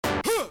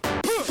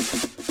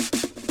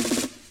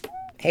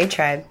Hey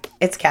Tribe,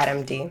 it's Kat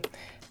MD.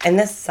 And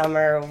this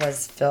summer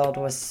was filled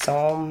with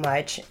so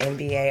much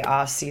NBA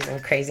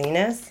offseason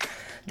craziness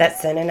that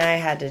Sin and I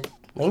had to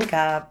link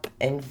up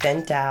and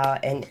vent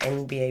out an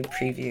NBA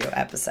preview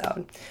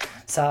episode.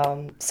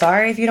 So,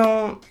 sorry if you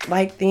don't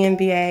like the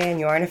NBA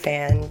and you aren't a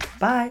fan,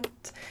 but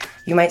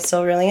you might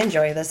still really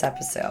enjoy this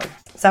episode.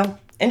 So,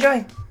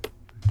 enjoy!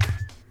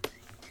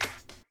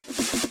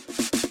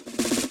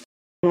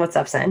 What's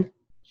up, Sin?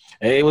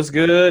 Hey, what's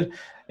good?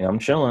 Yeah, I'm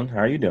chilling. How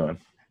are you doing?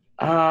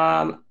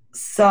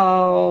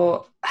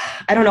 So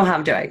I don't know how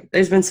I'm doing.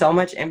 There's been so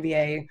much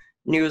NBA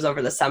news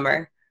over the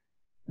summer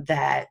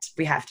that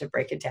we have to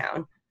break it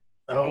down.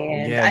 Oh,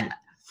 And yeah.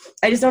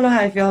 I just don't know how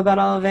I feel about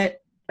all of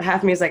it.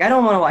 Half of me is like, I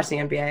don't want to watch the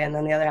NBA. And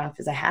then the other half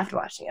is I have to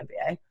watch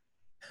the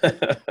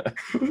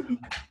NBA.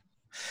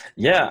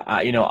 Yeah,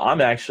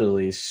 I'm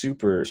actually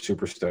super,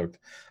 super stoked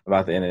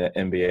about the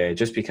NBA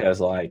just because,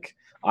 like,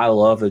 I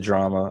love the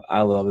drama.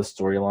 I love the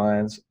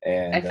storylines. I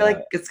And, feel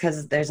like it's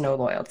because there's no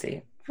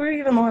loyalty. Who are you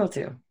even loyal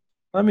to?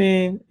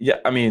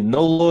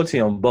 no loyalty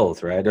on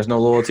both, right? There's no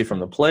loyalty from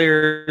the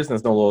players, and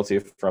there's no loyalty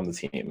from the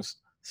teams.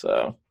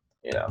 So,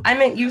 you know. I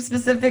meant you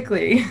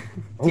specifically.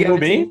 Do you have Who a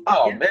team? me?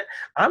 Oh Yeah. man,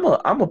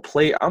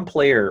 I'm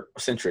player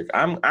centric.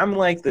 I'm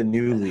like the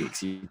new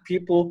leagues.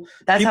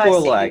 That's how I People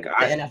are see like, the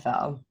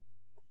NFL.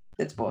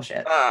 It's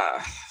bullshit.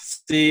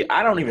 see,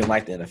 I don't even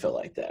like the NFL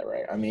like that,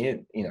 right? I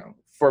mean,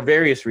 for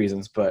various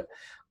reasons, but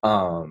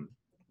um,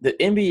 the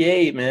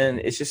NBA, man,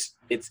 it's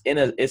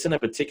in a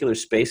particular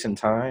space and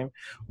time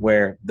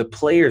where the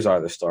players are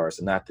the stars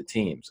and not the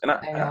teams, and I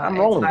know. I'm It's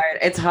rolling with hard.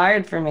 It's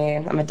hard for me.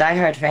 I'm a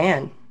diehard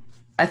fan.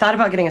 I thought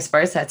about getting a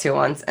Spurs tattoo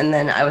once, and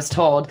then I was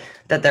told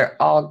that they're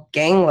all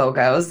gang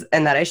logos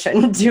and that I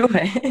shouldn't do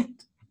it.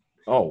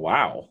 Oh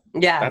wow,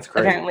 Yeah, that's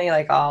crazy. apparently,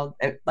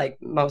 like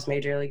most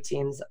major league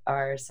teams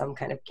are some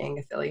kind of gang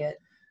affiliate.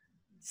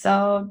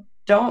 So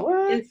don't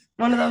What? get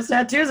one of those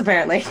tattoos.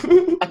 Apparently.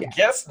 I Yeah.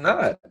 guess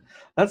not.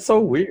 That's so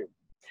weird.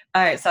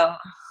 All right.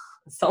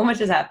 So much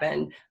has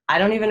happened. I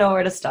don't even know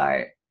where to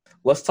start.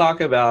 Let's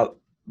talk about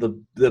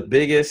the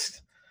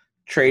biggest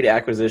trade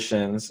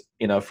acquisitions,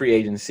 free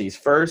agencies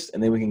first,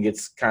 and then we can get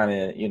kind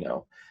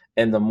of,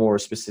 in the more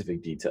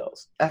specific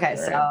details. Okay. All right.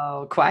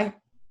 So Kawhi.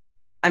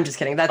 I'm just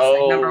kidding. That's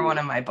like number one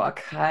Oh, in my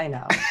book. I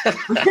know.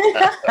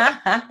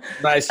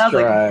 nice I was like,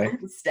 try.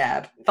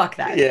 stab. Fuck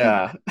that.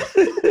 Yeah.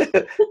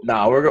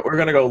 No, we're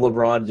gonna go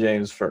LeBron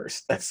James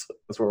first. That's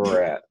where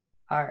we're at.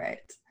 All right.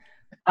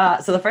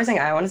 So the first thing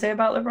I want to say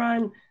about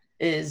LeBron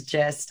is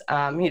just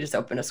he just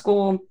opened a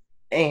school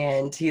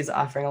and he's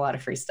offering a lot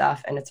of free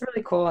stuff and it's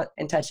really cool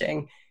and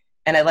touching.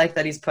 And I like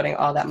that he's putting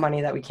all that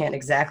money that we can't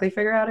exactly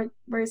figure out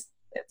where it's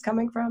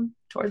coming from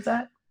towards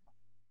that.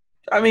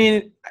 I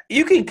mean,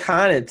 you can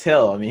kind of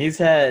tell. I mean, he's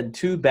had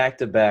two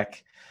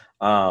back-to-back,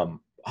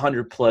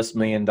 $100+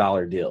 million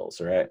deals,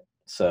 right?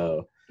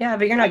 So Yeah,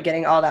 but you're not I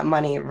getting all that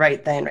money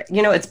right then.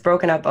 You know, it's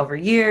broken up over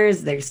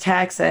years. There's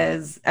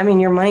taxes. I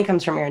mean, your money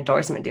comes from your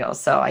endorsement deals.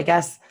 So I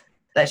guess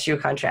that shoe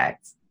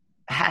contract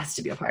has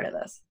to be a part of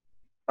this.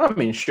 I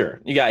mean,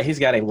 sure. He's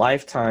got a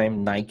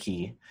lifetime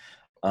Nike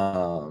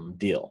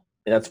deal.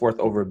 That's worth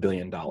over $1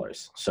 billion.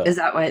 Is So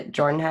that what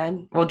Jordan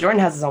had? Well,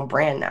 Jordan has his own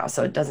brand now,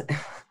 so it doesn't.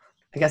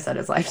 I guess that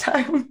is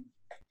lifetime.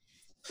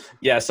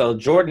 yeah, so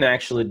Jordan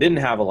actually didn't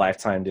have a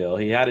lifetime deal.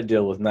 He had a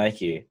deal with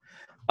Nike,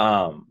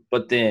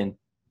 but then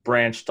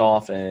branched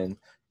off and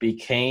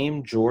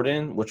became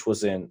Jordan, which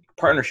was in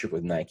partnership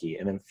with Nike,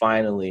 and then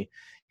finally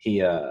he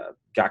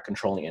got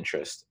controlling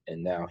interest,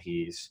 and now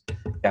he's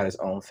got his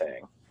own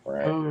thing,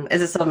 right?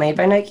 Is it still made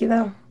by Nike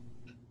though?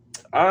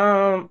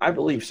 I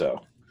believe so.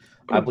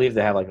 I Mm. believe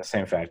they have like the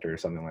same factory or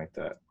something like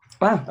that.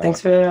 Wow, Uh,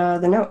 thanks for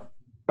the note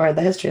or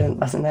the history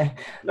lesson there.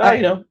 All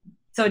no, right.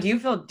 So, do you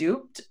feel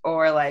duped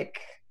or like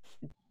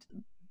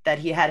that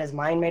he had his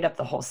mind made up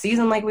the whole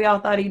season, like we all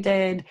thought he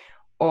did,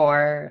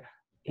 or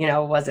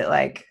was it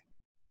like,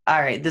 all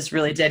right, this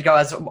really did go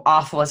as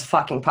awful as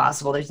fucking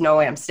possible. There's no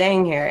way I'm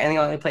staying here, and the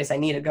only place I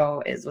need to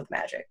go is with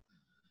Magic.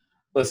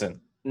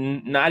 listen,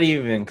 not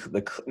even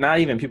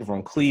people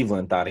from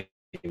Cleveland thought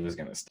he was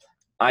gonna stay.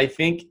 I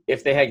think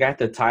if they had got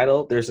the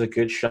title, there's a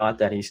good shot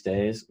that he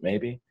stays,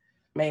 maybe.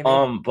 Maybe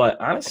But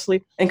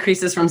honestly,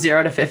 increases from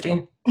 0 to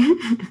 50.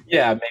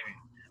 yeah, maybe.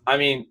 I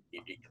mean,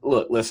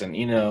 look, listen,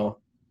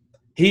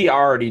 he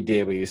already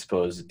did what he was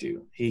supposed to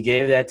do. He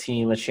gave that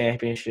team a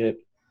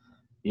championship.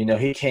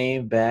 He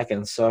came back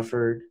and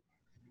suffered.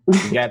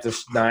 He got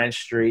this nine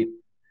straight,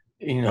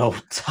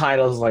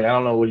 titles. Like, I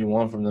don't know what you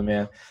want from the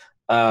man.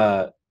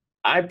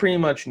 I pretty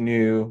much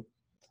knew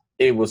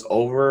it was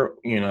over,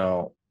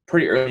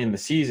 pretty early in the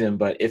season.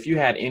 But if you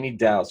had any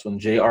doubts when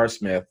J.R.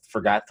 Smith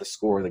forgot to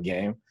score the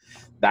game,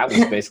 that was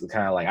basically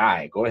kind of like, all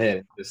right, go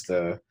ahead, just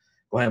go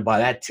ahead and buy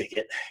that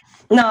ticket.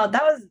 No,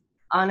 that was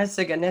honest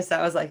to goodness.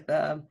 That was like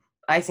the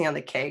icing on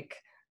the cake.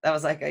 That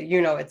was like a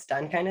it's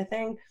done kind of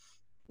thing.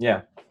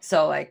 Yeah.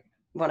 So like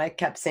when I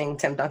kept seeing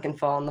Tim Duncan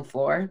fall on the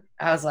floor,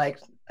 I was like,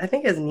 I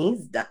think his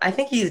knee's done. I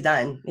think he's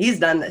done. He's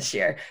done this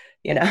year,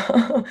 you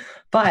know.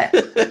 But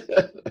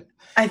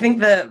I think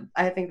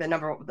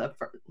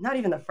not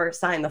even the first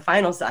sign, the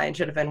final sign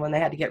should have been when they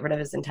had to get rid of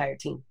his entire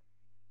team.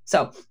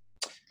 So,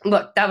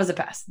 look, that was a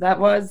pass. That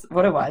was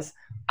what it was.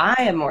 I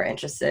am more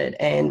interested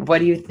in what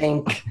do you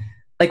think?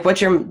 Like,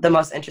 what's the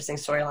most interesting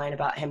storyline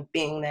about him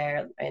being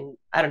there? And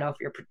I don't know if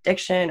your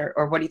prediction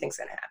or what do you think's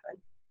going to happen?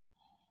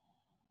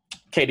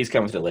 KD's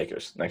coming to the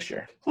Lakers next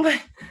year.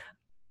 What?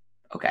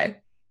 Okay.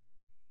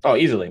 Oh,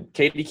 easily.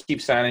 KD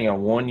keeps signing a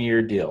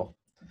 1-year deal.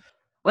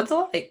 What's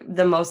like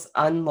the most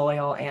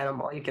unloyal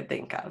animal you could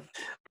think of?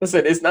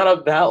 Listen, it's not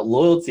about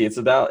loyalty. It's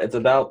about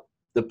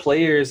the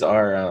players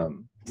are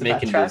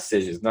making the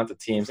decisions, not the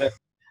teams.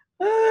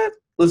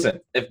 Listen,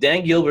 if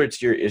Dan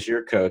Gilbert's is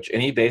your coach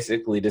and he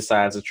basically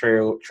decides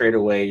to trade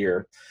away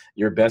your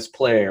best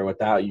player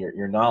without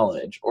your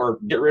knowledge, or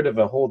get rid of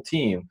a whole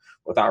team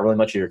without really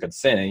much of your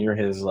consent, and you're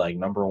his like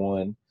number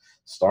one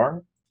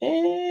star,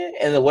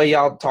 and the way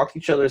y'all talk to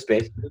each other is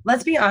basically.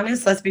 Let's be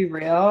honest. Let's be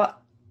real.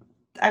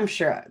 I'm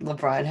sure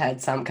LeBron had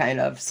some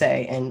kind of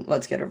say in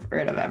let's get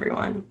rid of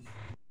everyone.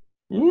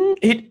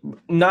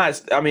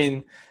 I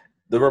mean,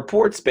 the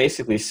reports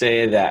basically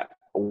say that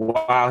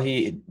while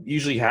he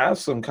usually has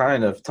some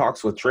kind of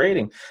talks with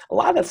trading, a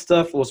lot of that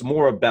stuff was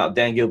more about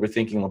Dan Gilbert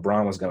thinking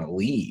LeBron was going to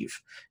leave,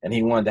 and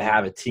he wanted to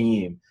have a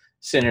team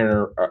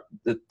centered,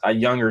 a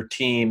younger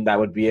team that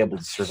would be able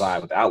to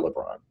survive without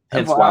LeBron.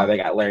 Hence why they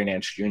got Larry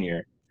Nance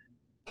Jr.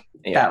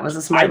 Yeah. That was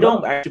a smart. I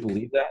don't actually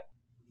believe that.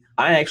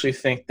 I actually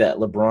think that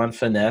LeBron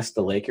finessed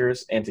the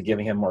Lakers into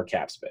giving him more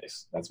cap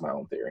space. That's my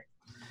own theory.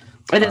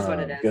 It is what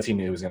it is. Because he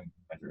knew he was going to be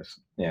Lakers.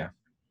 Yeah.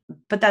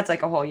 But that's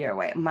like a whole year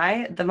away.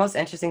 The most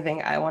interesting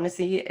thing I want to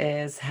see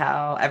is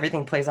how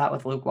everything plays out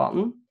with Luke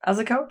Walton as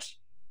a coach.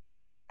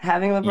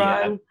 Having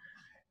LeBron,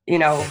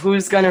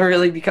 who's going to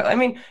really be I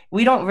mean,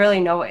 we don't really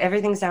know.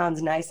 Everything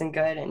sounds nice and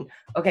good. And,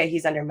 okay,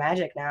 he's under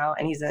Magic now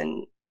and he's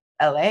in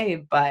LA,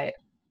 but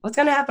what's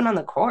going to happen on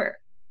the court?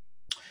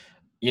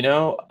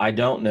 I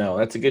don't know.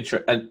 That's a good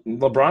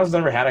LeBron's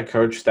never had a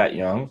coach that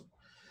young.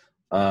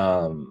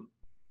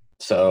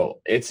 So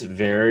it's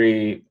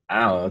very,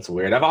 I don't know, it's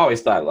weird. I've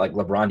always thought like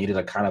LeBron needed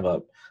a kind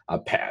of a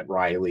Pat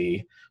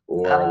Riley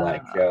or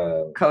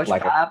Coach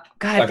Pop.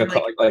 God, a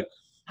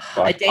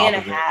day and a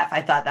half.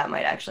 I thought that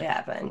might actually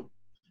happen.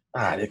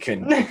 It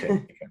couldn't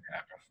happen.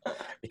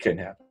 It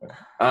couldn't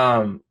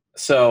happen.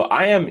 So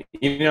I am,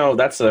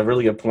 that's a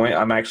really good point.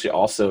 I'm actually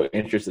also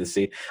interested to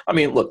see. I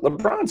mean, look,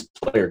 LeBron's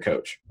player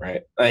coach,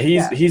 right?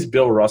 He's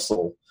Bill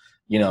Russell,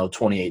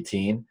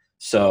 2018.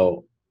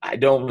 So I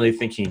don't really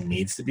think he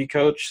needs to be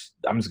coached.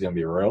 I'm just going to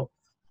be real.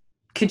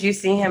 Could you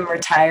see him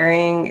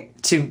retiring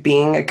to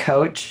being a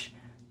coach,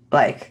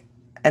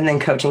 and then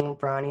coaching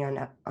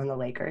Bronny on the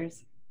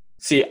Lakers?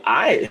 See,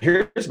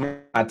 here's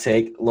my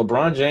take.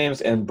 LeBron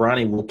James and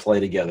Bronny will play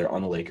together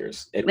on the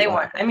Lakers.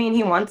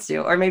 He wants to,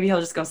 or maybe he'll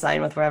just go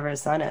sign with wherever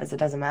his son is. It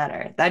doesn't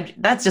matter.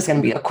 That's just going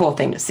to be a cool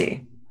thing to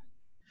see.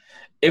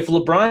 If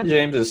LeBron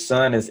James'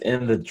 son is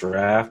in the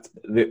draft,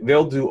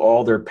 they'll do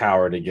all their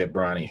power to get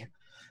Bronny.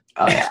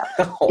 Oh, yeah.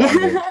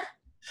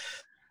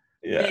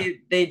 Yeah.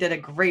 They did a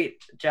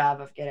great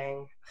job of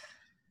getting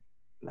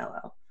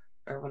Melo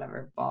or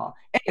whatever ball.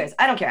 Anyways,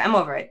 I don't care. I'm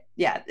over it.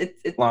 Yeah, it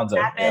Lonzo,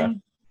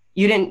 happened.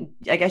 Yeah.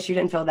 I guess you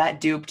didn't feel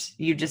that duped.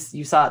 You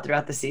saw it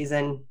throughout the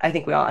season. I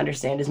think we all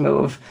understand his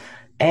move.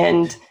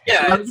 And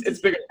yeah, it's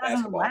bigger than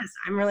basketball.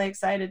 I'm really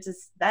excited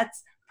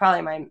that's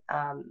probably my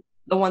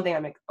the one thing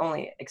I'm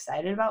only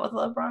excited about with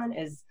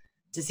LeBron is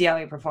to see how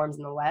he performs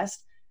in the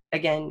West.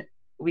 Again,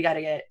 we got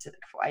to get to the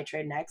Kawhi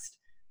trade next.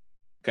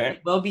 Okay.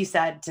 It will be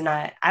sad to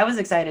not. I was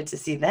excited to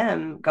see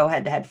them go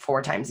head to head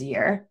 4 times a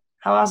year.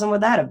 How awesome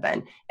would that have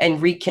been?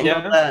 And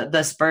rekindle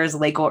the Spurs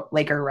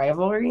Laker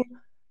rivalry.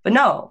 But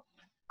no,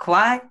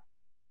 Kawhi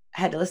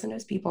had to listen to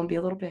his people and be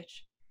a little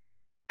bitch.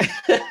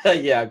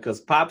 Yeah, because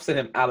Pop sent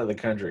him out of the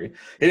country.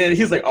 And then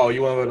he's like, oh,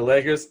 you want to go to the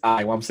Lakers?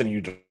 I'm sending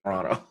you to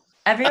Toronto.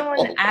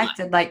 Everyone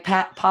acted like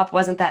Pop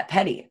wasn't that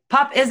petty.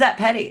 Pop is that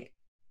petty.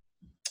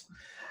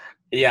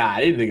 Yeah,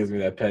 I didn't think it was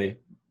going to be that petty.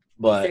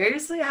 But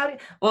seriously?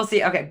 Well,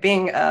 see, okay,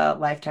 being a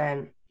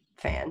lifetime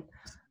fan,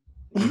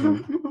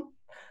 mm-hmm.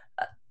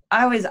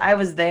 I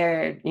was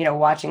there,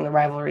 watching the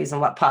rivalries and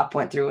what Pop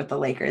went through with the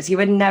Lakers. He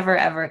would never,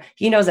 ever,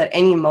 he knows at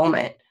any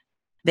moment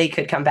they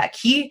could come back.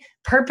 He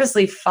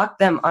purposely fucked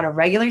them on a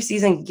regular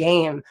season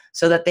game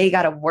so that they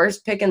got a worse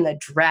pick in the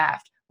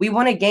draft. We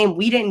won a game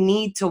we didn't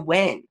need to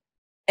win.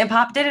 And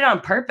Pop did it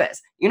on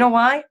purpose. You know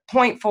why?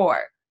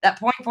 0.4. That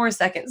 0.4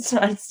 seconds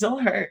still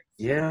hurt.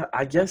 Yeah,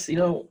 I guess,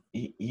 you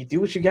do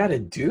what you got to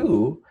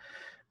do.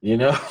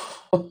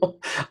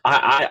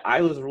 I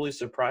was really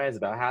surprised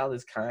about how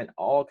this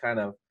all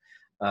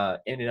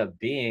ended up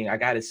being. I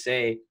got to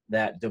say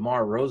that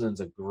DeMar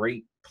DeRozan's a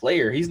great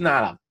player. He's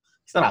not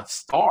a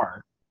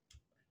star.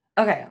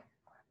 Okay.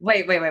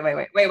 Wait.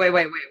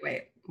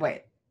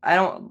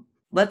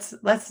 Let's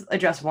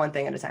address one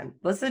thing at a time.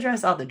 Let's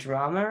address all the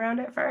drama around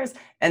it first,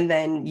 and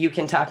then you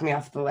can talk me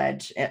off the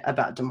ledge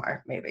about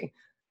DeMar, maybe.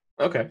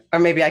 Okay. Or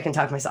maybe I can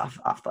talk myself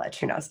off the ledge.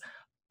 Who knows?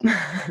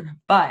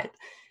 But,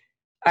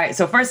 all right,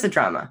 so first the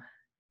drama.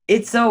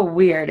 It's so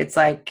weird. It's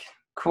like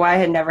Kawhi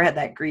had never had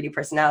that greedy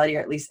personality,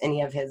 or at least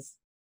any of his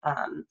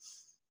um,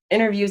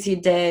 interviews he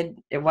did.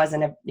 It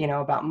wasn't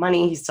about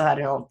money. He still had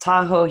an old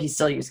Tahoe. He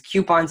still used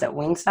coupons at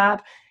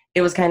Wingstop.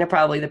 It was kind of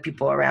probably the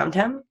people around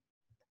him.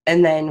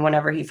 And then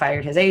whenever he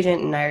fired his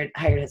agent and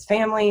hired his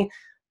family,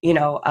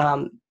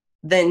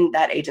 then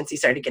that agency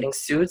started getting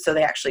sued. So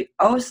they actually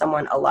owe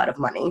someone a lot of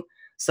money.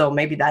 So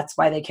maybe that's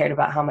why they cared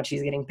about how much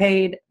he's getting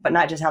paid, but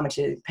not just how much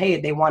he's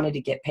paid. They wanted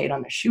to get paid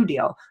on a shoe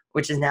deal,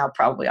 which is now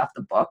probably off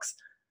the books.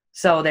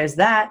 So there's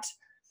that.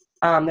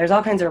 There's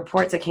all kinds of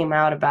reports that came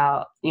out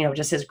about,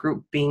 just his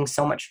group being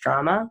so much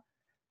drama.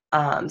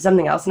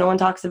 Something else no one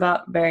talks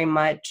about very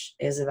much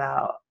is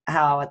about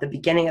how at the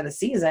beginning of the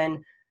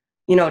season,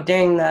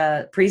 during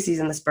the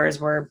preseason, the Spurs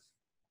were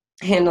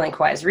handling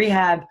Kawhi's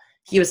rehab.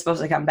 He was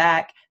supposed to come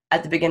back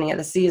at the beginning of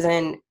the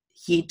season.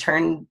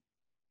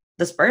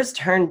 The Spurs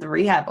turned the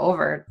rehab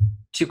over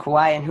to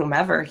Kawhi and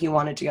whomever he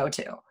wanted to go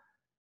to.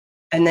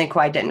 And then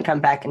Kawhi didn't come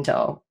back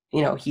until,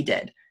 he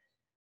did.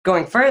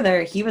 Going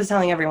further, he was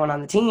telling everyone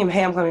on the team,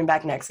 hey, I'm coming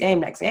back next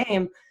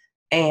game.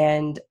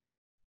 And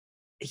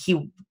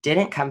he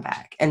didn't come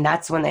back. And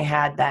that's when they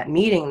had that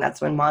meeting.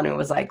 That's when Manu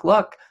was like,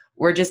 look,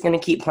 we're just going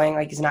to keep playing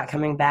like he's not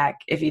coming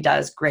back. If he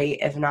does, great.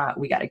 If not,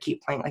 we got to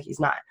keep playing like he's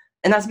not.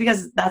 And that's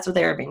because that's what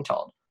they were being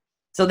told.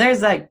 So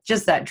there's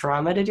just that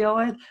drama to deal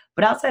with.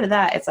 But outside of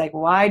that, it's like,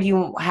 why do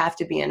you have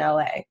to be in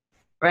LA?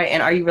 Right?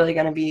 And are you really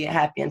going to be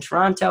happy in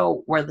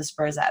Toronto where the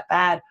Spurs that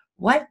bad?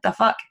 What the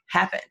fuck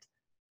happened?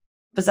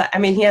 Besides,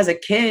 he has a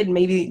kid.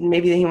 Maybe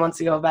he wants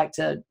to go back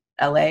to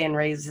LA and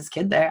raise his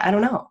kid there. I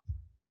don't know.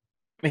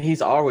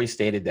 He's always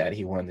stated that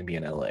he wanted to be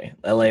in LA.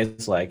 LA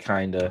is like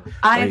kind of.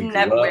 I've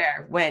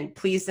never.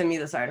 Please send me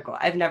this article.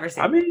 I've never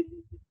seen.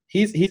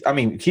 He's. First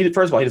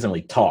of all, he doesn't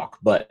really talk,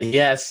 but he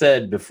has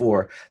said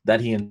before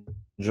that he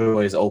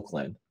enjoys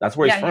Oakland. That's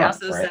where he's from. Yeah, he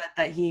also said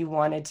that he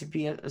wanted to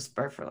be a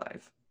Spur for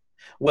life.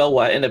 Well,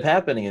 what ended up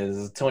happening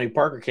is Tony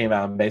Parker came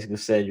out and basically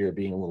said you're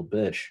being a little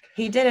bitch.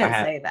 He didn't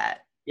say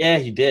that. Yeah,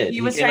 he did.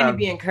 He was trying to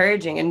be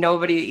encouraging, and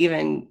nobody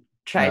even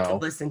tried to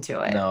listen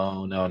to it.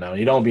 No.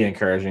 You don't be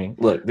encouraging.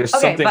 Look, there's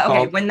something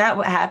called... when that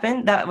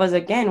happened, that was,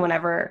 again,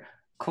 whenever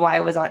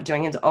Kawhi was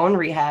doing his own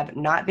rehab,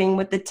 not being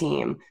with the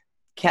team,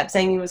 kept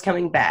saying he was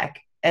coming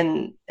back,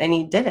 and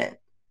he didn't.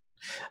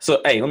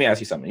 So, hey, let me ask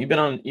you something. You've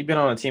been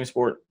on a team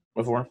sport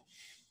before?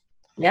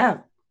 Yeah.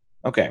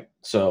 Okay,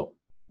 so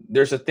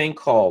there's a thing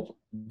called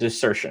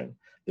desertion.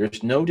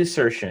 There's no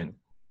desertion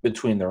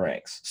between the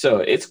ranks. So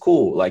it's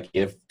cool. Like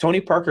if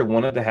Tony Parker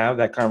wanted to have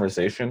that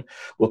conversation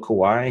with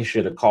Kawhi, he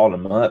should have called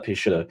him up. He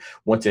should have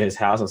went to his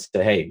house and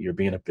said, hey, you're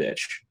being a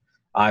bitch.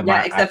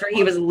 Except for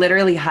he was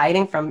literally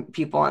hiding from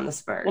people on the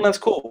Spurs. Well, that's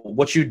cool.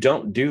 What you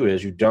don't do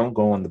is you don't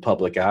go in the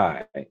public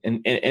eye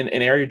and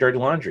air your dirty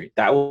laundry.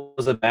 That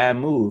was a bad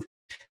move.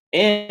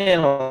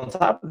 And on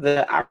top of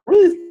that, I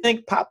really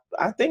think Pop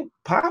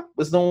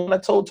was the one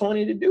that told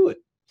Tony to do it.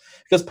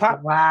 Because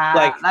Pop,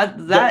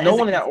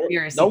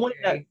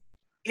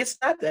 it's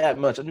not that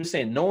much. I'm just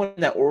saying, no one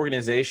in that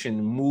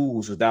organization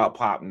moves without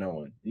Pop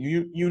knowing.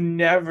 You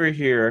never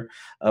hear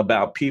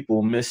about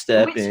people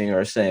misstepping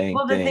or saying things.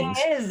 Well, the thing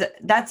is,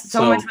 that's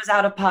so much was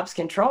out of Pop's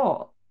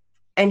control.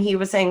 And he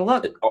was saying,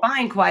 look,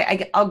 fine,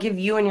 Kawhi, I'll give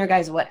you and your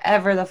guys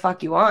whatever the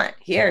fuck you want.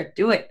 Here,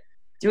 do it.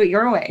 Do it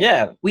your way.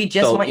 Yeah. We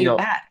just want you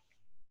back.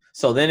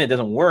 So then it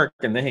doesn't work,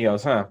 and then he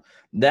goes, but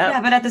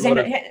at the same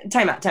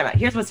time, time out.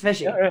 Here's what's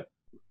fishy.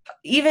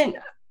 Yeah.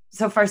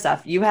 So first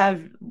off, you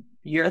have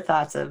your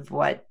thoughts of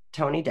what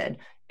Tony did.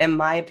 In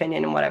my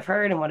opinion, and what I've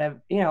heard and what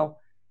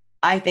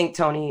I think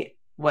Tony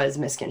was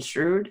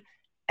misconstrued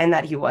and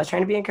that he was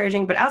trying to be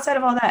encouraging. But outside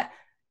of all that,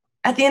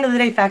 at the end of the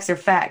day, facts are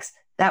facts.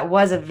 That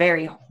was a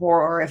very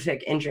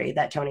horrific injury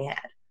that Tony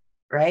had,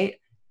 right?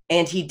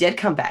 And he did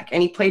come back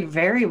and he played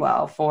very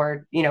well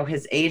for,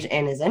 his age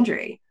and his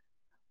injury.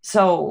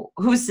 So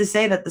who's to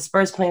say that the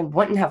Spurs plan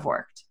wouldn't have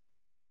worked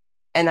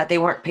and that they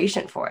weren't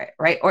patient for it,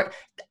 right?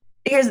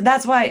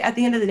 That's why at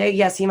the end of the day,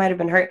 yes, he might have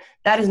been hurt.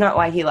 That is not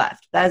why he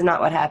left. That is not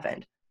what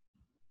happened.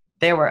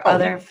 There were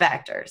other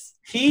factors.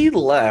 He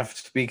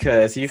left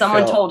because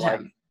someone told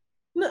him.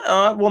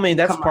 No,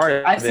 that's part of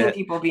it. I've seen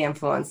people be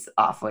influenced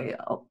awfully.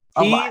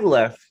 He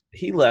left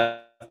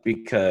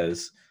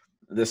because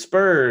the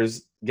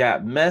Spurs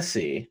got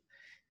messy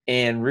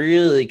and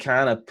really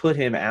kind of put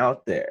him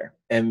out there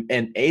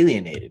and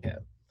alienated him.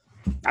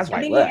 That's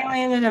why he left. He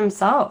alienated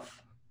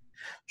himself.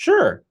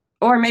 Sure.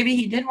 Or maybe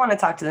he did want to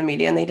talk to the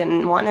media and they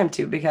didn't want him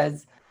to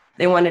because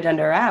they wanted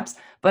under wraps.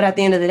 But at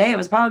the end of the day, it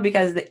was probably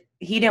because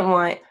he didn't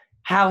want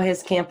how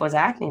his camp was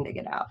acting to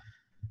get out.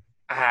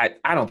 I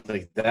don't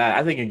think that.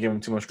 I think you're giving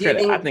him too much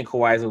credit. I think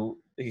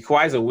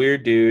Kawhi's a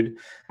weird dude.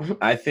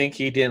 I think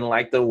he didn't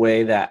like the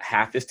way that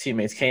half his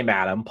teammates came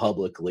at him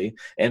publicly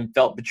and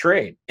felt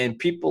betrayed. And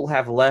people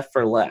have left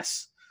for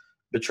less.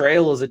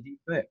 Betrayal is a deep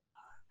thing.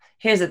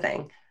 Here's the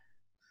thing.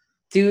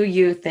 Do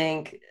you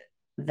think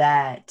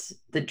that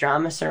the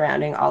drama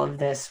surrounding all of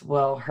this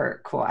will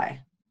hurt Kawhi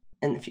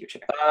in the future?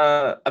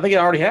 I think it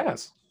already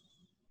has.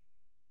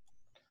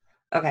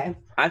 Okay.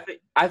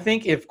 I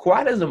think if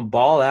Kawhi doesn't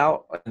ball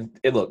out,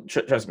 look,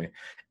 trust me,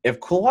 if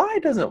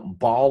Kawhi doesn't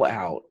ball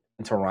out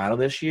in Toronto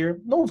this year,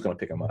 no one's going to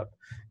pick him up.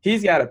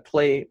 He's got to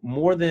play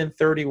more than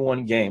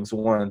 31 games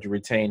one to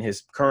retain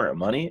his current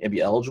money and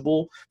be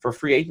eligible for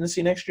free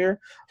agency next year.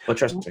 But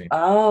trust me,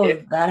 Oh,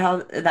 if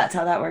that's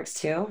how that works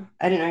too?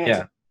 I didn't know you had to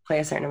yeah, play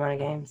a certain amount of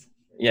games.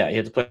 yeah, you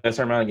have to play a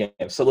certain amount of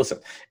games. So listen,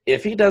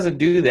 if he doesn't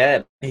do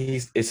that, he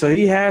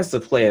has to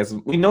play as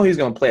we know he's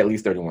going to play at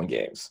least 31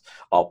 games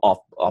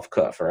off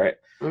cuff, right?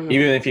 Hmm.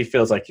 Even if he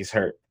feels like he's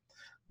hurt.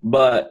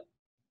 But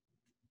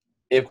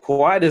if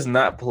Kawhi does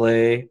not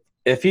play,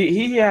 if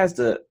he has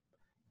to,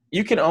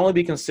 you can only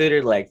be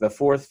considered like the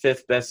fourth,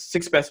 fifth best,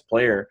 sixth best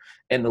player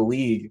in the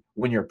league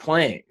when you're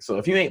playing. So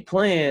if you ain't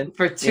playing,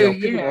 For two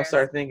people gonna years.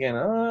 start thinking,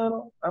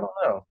 oh, I don't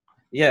know.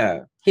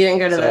 Yeah. He didn't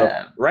go to So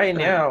the. right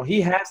now he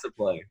has to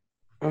play.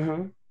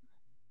 Hmm.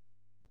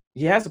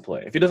 He has to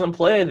play. If he doesn't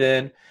play,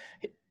 then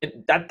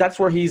that's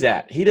where he's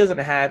at. He doesn't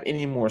have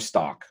any more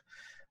stock.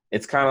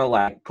 It's kind of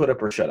like put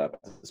up or shut up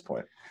at this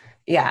point.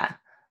 Yeah.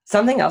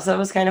 Something else that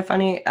was kind of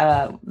funny,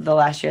 the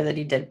last year that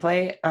he did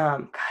play,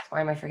 God,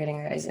 why am I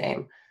forgetting the guy's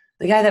name?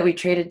 The guy that we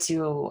traded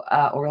to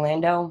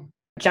Orlando,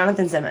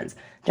 Jonathan Simmons.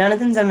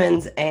 Jonathan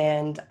Simmons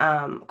and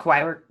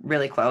Kawhi were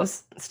really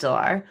close, still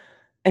are.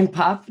 And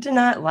Pop did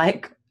not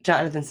like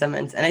Jonathan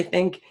Simmons. And I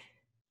think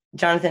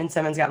Jonathan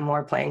Simmons got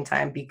more playing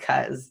time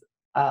because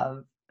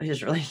of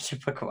his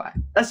relationship with Kawhi.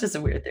 That's just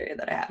a weird theory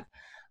that I have.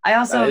 I That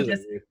also is a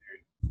just weird.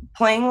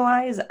 playing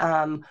wise,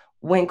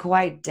 when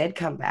Kawhi did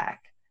come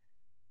back,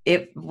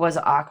 it was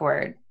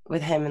awkward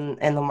with him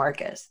and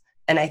LaMarcus.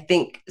 And I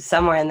think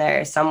somewhere in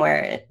there,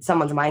 somewhere,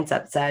 someone's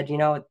mindset said,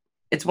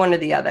 it's one or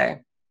the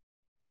other.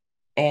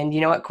 And you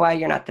know what, Kawhi,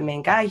 you're not the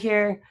main guy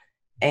here,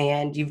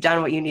 and you've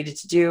done what you needed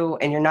to do,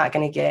 and you're not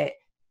going to get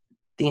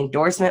the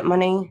endorsement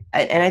money.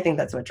 And I think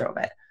that's what drove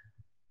it.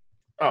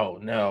 Oh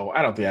no,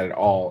 I don't think that at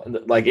all.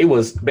 Like it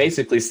was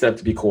basically set up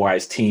to be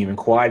Kawhi's team, and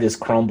Kawhi just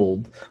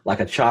crumbled like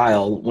a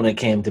child when it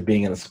came to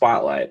being in the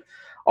spotlight.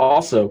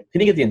 Also, he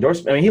didn't get the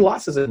endorsement. I mean, he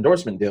lost his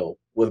endorsement deal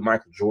with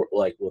Michael Jordan.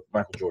 Like with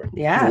Michael Jordan,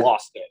 he Yeah,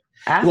 lost it.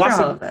 He after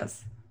lost all it. of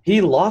this.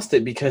 He lost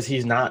it because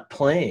he's not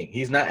playing.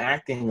 He's not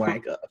acting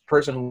like a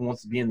person who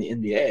wants to be in the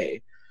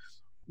NBA.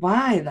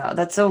 Why, though?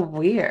 That's so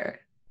weird.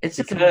 It's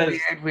just a Because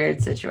weird,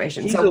 weird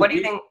situation. he's So, a what do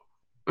you weird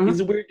think? he's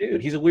Mhm. a weird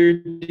dude. He's a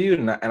weird dude,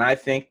 and I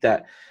think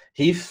that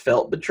he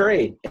felt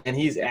betrayed, and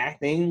he's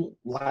acting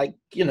like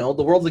the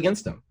world's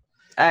against him.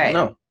 All I don't right.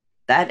 know.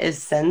 That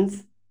is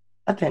Sin's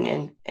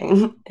opinion.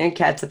 And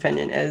Kat's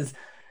opinion is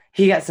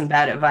he got some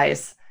bad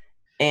advice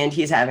and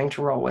he's having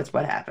to roll with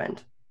what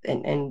happened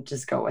and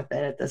just go with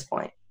it at this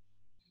point.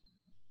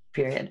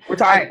 Period. We're All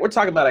talking. right. We're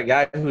talking about a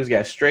guy who's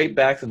got straight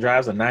backs and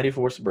drives a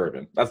 '94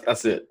 Suburban.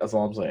 That's it. That's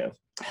all I'm saying.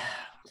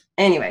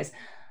 Anyways,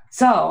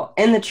 so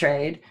in the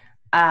trade,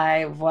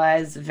 I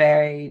was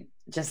very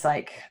just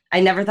like, I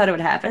never thought it would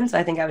happen. So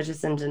I think I was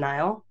just in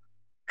denial.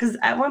 Because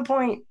at one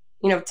point,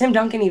 Tim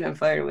Duncan even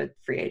flirted with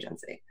free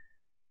agency.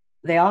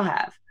 They all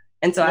have.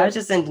 And so I was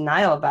Yep. just in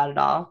denial about it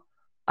all.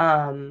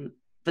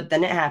 But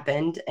then it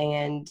happened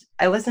and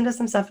I listened to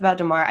some stuff about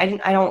DeMar. I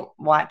don't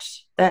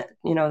watch the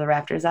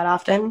Raptors that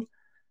often.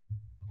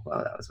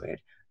 Whoa, that was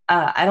weird.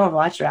 I don't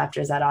watch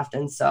Raptors that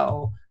often,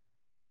 so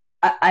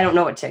I don't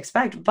know what to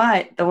expect.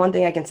 But the one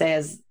thing I can say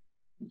is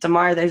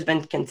DeMar, there's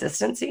been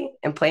consistency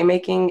in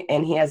playmaking,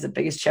 and he has the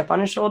biggest chip on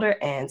his shoulder,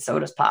 and so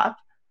does Pop.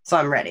 So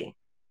I'm ready.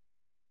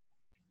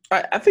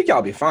 I think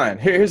y'all be fine.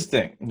 Here's the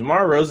thing: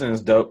 DeMar Rosen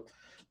is dope.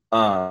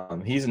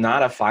 He's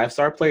not a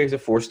 5-star player. He's a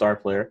 4-star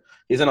player.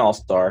 He's an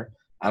all-star.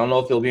 I don't know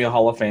if he'll be a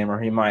Hall of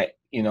Famer. He might,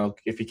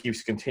 if he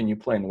keeps continue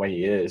playing the way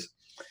he is.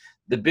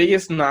 The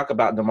biggest knock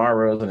about DeMar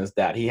Rosen is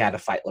that he had to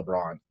fight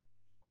LeBron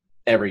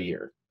every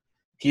year.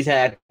 He's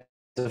had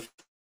to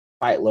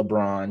fight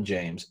LeBron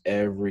James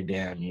every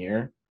damn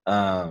year.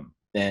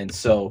 And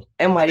so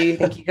And why do you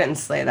think he couldn't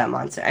slay that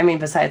monster? I mean,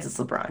 besides it's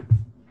LeBron.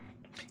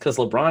 because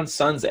LeBron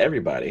sons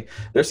everybody.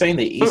 They're saying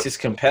the East is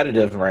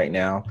competitive right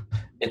now.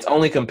 It's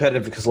only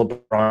competitive because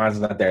LeBron's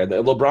not there.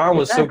 LeBron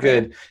was so Exactly.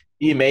 good,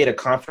 he made a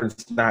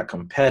conference not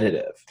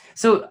competitive.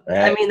 So,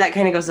 I Right? mean, that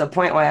kind of goes to the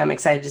point why I'm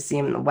excited to see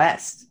him in the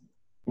West.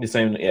 The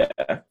same, yeah.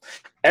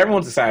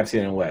 Everyone's excited to see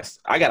it in the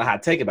West. I got a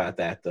hot take about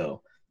that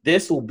though.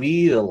 This will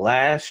be the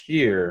last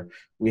year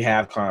we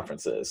have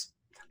conferences.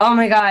 Oh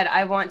my God,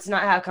 I want to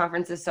not have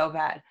conferences so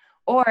bad.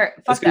 Or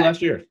This fuck could be that.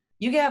 last year.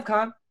 You can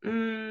have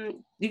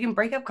you can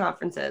break up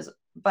conferences,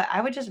 but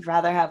I would just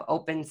rather have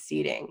open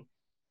seating.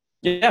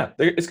 Yeah,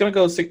 it's gonna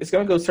go. It's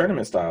gonna go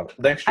tournament style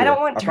next I don't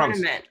year. want I promise.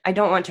 tournament. I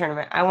don't want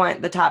tournament. I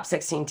want the top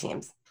 16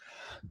 teams.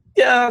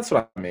 Yeah, that's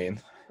what I mean.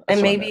 And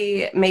That's what I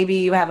meant. maybe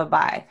you have a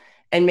bye.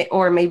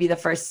 Or maybe the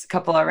first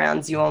couple of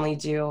rounds you only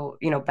do,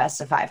 best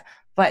of 5.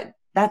 But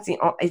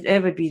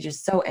it would be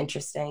just so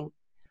interesting.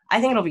 I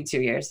think it'll be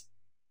 2 years.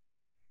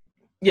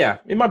 Yeah,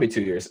 it might be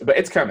 2 years, but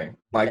it's coming.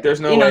 Like,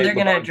 there's no way They're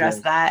going to LeBron address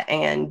James. that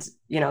and,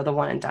 the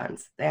one and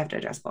dones. They have to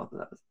address both of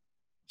those.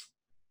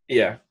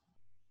 Yeah,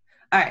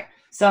 All right.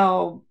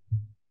 So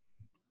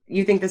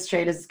you think this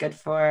trade is good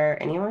for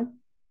anyone?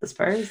 The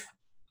Spurs?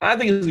 I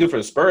think it's good for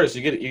the Spurs.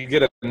 You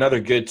get another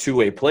good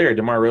two-way player.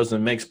 DeMar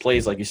DeRozan makes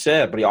plays like you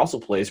said, but he also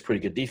plays pretty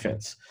good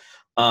defense.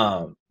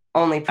 Um,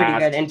 Only pretty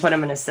good, after, and put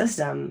him in a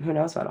system. Who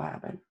knows what'll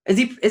happen? Is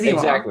he long?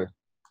 exactly.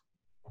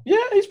 Yeah,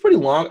 he's pretty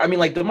long. I mean,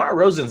 like DeMar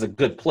DeRozan's a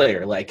good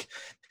player. Like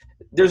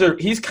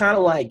he's kind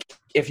of like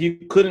if you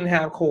couldn't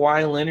have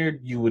Kawhi Leonard,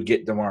 you would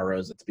get DeMar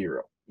DeRozan. To be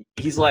real,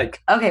 he's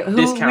like Okay, who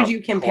would discount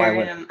you compare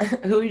Kawhi him?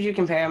 Who would you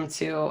compare him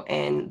to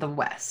in the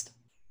West?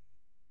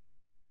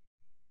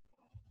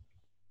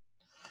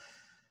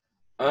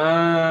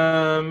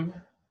 Leonard.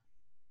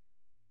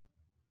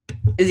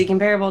 Is he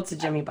comparable to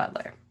Jimmy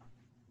Butler?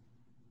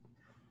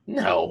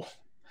 No,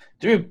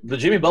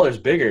 Jimmy Butler's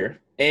bigger,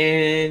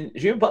 and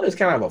Jimmy Butler's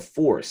kind of a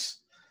force.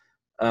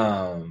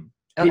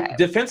 Okay,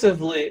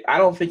 Defensively, I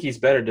don't think he's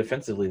better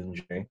defensively than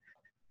Jimmy.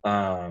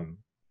 Um,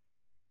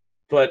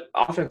 but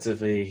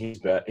offensively,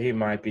 he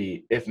might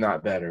be, if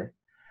not better.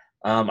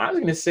 I was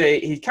going to say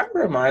he kind of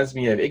reminds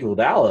me of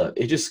Iguodala.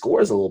 He just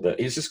scores a little bit.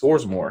 He just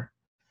scores more.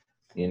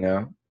 You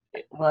know,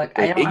 look,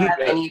 I like don't have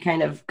Iggy. any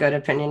kind of good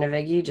opinion of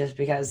Iggy just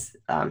because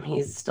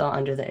he's still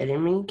under the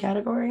enemy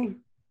category.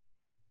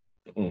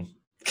 Mm.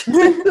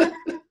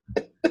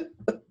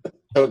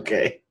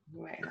 Okay.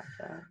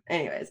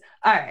 Anyways,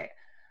 all right.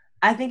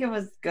 I think it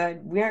was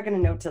good. We aren't going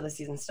to know till the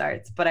season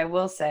starts, but I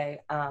will say,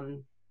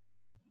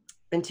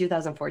 in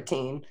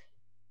 2014,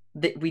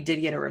 that we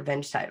did get a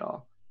revenge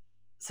title.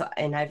 So,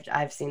 and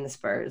I've seen the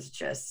Spurs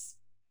just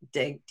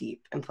dig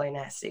deep and play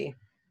nasty,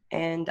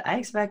 and I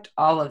expect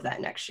all of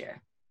that next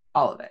year,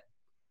 all of it.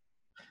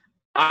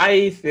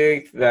 I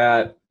think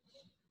that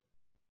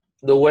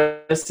the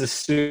West is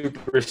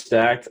super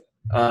stacked.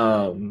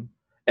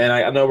 And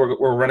I know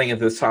we're running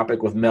into this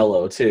topic with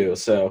Melo too.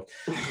 So,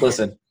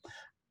 listen,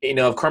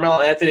 if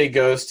Carmelo Anthony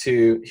goes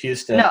to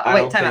Houston, No, I wait,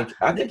 don't time think.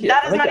 out. I think.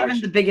 That I is think not even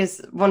actually. the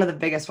biggest, one of the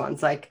biggest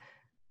ones. Like,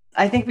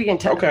 I think we can.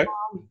 Okay.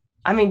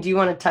 I mean, do you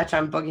want to touch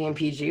on Boogie and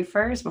PG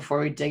first before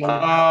we dig into?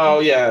 Oh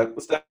yeah,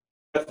 let's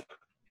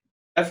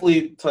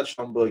definitely touch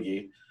on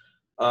Boogie.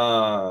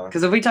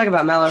 Because if we talk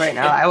about Melo right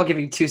now, I will give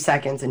you 2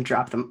 seconds and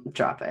drop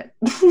it.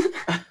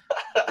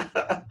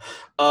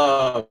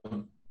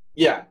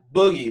 Yeah,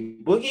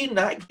 Boogie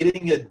not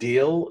getting a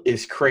deal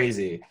is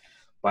crazy.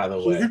 By the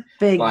He's way, a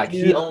big like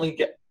dude. he only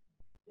get.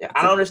 Yeah,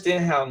 I don't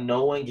understand how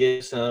no one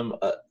gives him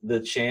the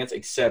chance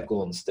except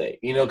Golden State.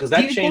 Because Do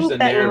that you changed think the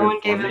that no narrative one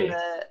for gave him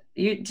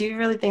me. do you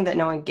really think that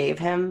no one gave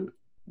him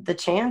the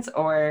chance,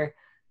 or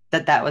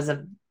that was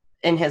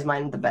in his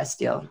mind the best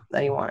deal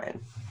that he wanted?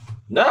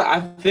 No, I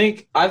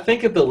think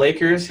if the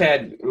Lakers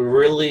had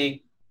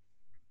really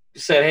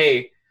said,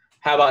 "Hey,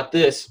 how about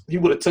this?" He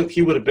would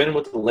have been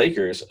with the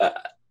Lakers.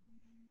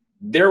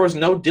 There was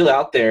no deal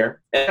out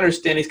there. And I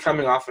understand he's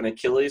coming off an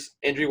Achilles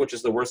injury, which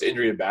is the worst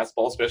injury in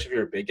basketball, especially if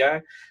you're a big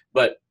guy.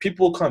 But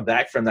people will come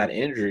back from that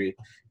injury.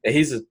 And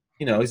he's a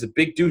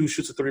big dude who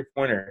shoots a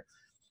 3-pointer.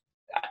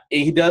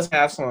 He does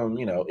have some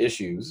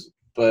issues,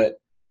 but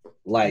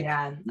like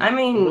Yeah, I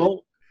mean,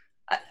 no,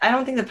 I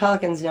don't think the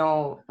Pelicans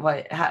know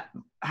what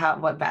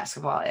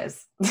basketball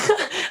is.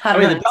 How I to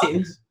mean run a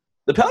team.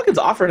 The Pelicans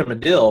offered him a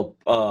deal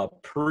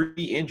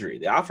pre-injury.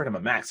 They offered him a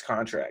max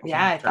contract.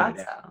 Yeah, He I turned thought it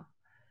down. so.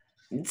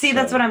 See,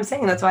 that's what So I'm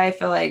saying. That's why I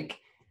feel like,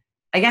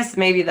 I guess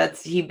maybe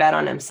that's he bet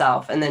on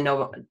himself, and then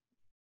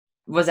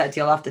was that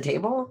deal off the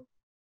table?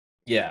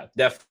 yeah,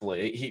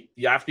 definitely.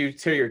 After you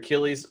tear your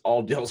Achilles,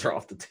 all deals are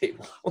off the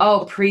table.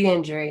 Oh,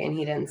 pre-injury, and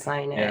he didn't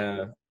sign it.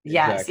 Yeah,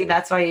 Yeah, see,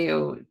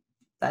 exactly.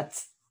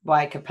 that's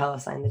why Capella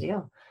signed the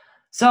deal.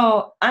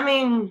 So, I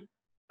mean,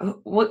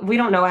 we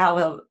don't know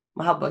how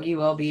Boogie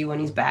will be when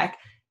he's back,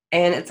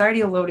 and it's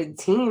already a loaded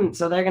team,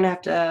 so they're gonna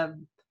have to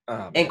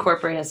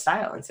incorporate his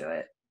style into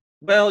it.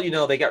 Well,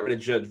 they got rid of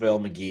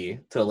JaVale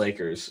McGee to the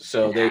Lakers,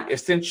 so they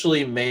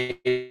essentially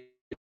made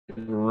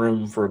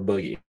room for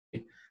Boogie.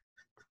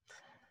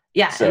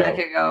 Yeah, So, and that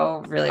could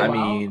go really I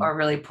well mean, or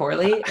really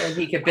poorly, or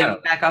he could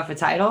back off a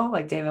title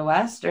like David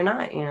West or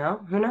not.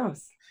 Who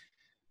knows?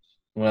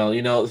 well,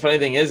 the funny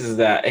thing is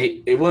that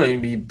it wouldn't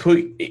even be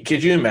put.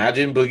 Could you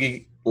imagine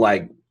Boogie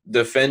like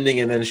defending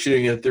and then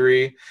shooting a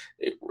three?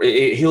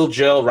 He'll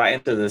gel right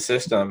into the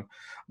system.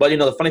 But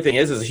the funny thing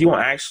is he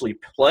won't actually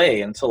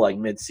play until like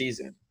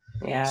mid-season.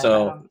 Yeah.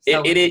 So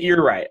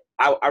you're right.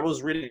 I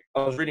was reading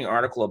an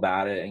article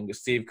about it, and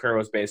Steve Kerr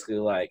was basically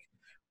like,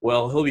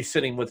 "Well, he'll be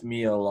sitting with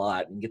me a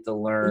lot and get to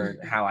learn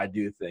how I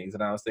do things."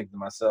 And I was thinking to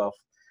myself,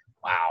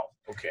 "Wow,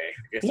 okay."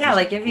 Yeah,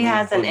 like if he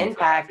has an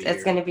impact,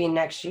 it's going to be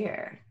next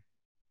year.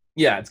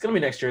 Yeah, it's going to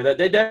be next year. That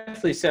they're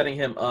definitely setting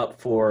him up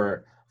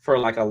for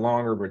like a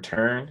longer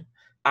return.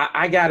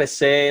 I gotta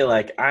say,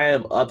 like, I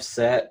am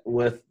upset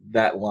with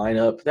that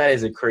lineup. That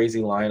is a crazy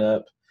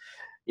lineup.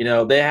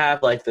 They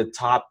have like the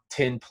top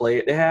 10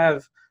 players. They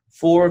have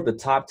 4 of the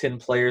top 10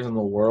 players in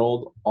the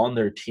world on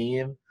their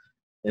team,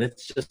 and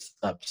it's just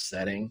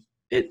upsetting.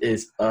 It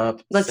is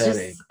upsetting. Let's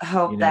just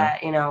hope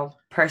that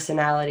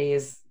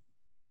personalities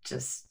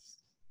just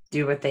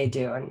do what they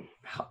do and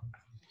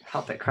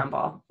help it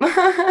crumble.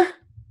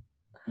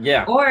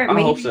 Yeah, or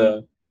I hope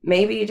so.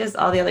 Maybe just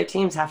all the other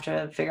teams have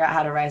to figure out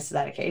how to rise to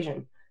that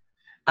occasion.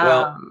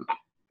 Well,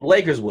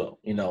 Lakers will.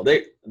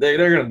 They're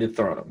going to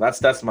dethrone them.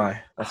 That's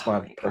my Oh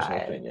my personal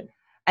God. opinion.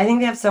 I think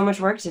they have so much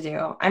work to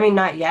do. I mean,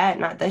 not yet,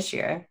 not this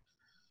year.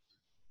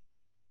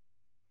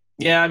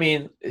 Yeah, I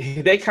mean,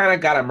 they kind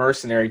of got a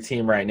mercenary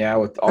team right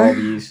now with all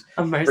these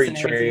A free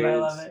mercenary team. I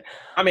love trades. it.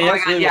 I mean, Oh my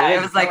that's God. really what it Yeah. It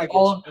is. was It's kind of like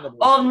like the Expendables.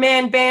 old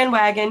man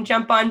bandwagon,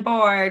 jump on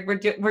board. We're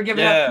giving out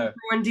Yeah,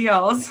 2-for-1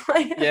 deals.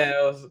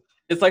 yeah.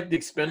 It's like the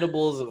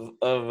Expendables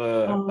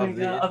Oh my of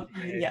the God.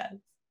 NBA. Yes.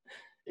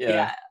 Yeah.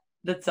 Yeah.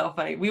 That's so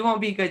funny. We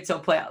won't be good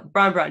till playoff.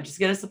 Bron, just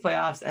get us the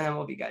playoffs and then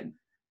we'll be good.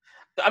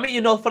 I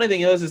mean, the funny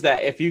thing is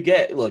that if you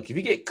get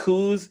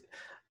Kuz,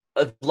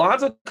 if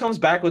Lonzo comes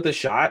back with a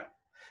shot,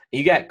 and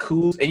you got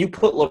Kuz, and you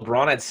put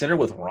LeBron at center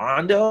with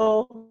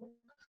Rondo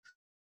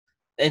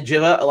and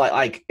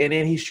JaVale, and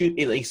then he's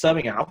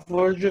subbing out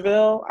for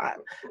JaVale.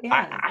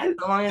 Yeah.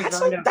 So long as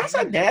Rondo. That's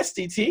a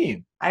nasty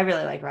team. I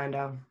really like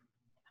Rondo.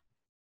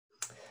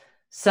 Yo,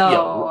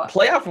 So,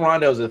 playoff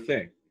Rondo's a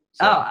thing.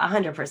 So.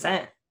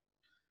 100%.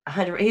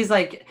 100. He's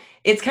like,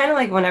 it's kind of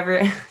like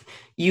whenever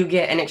you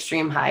get an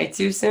extreme high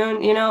too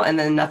soon, and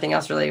then nothing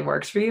else really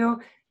works for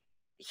you.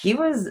 He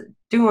was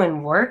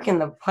doing work in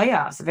the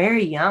playoffs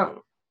very young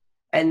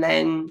and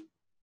then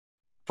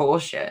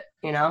bullshit.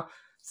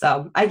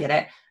 So I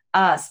get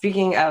it.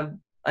 Speaking of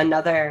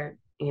another,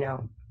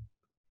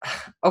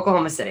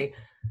 Oklahoma City.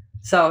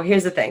 So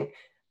here's the thing.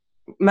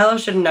 Melo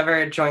should have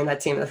never joined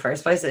that team in the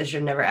first place. They should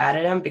have never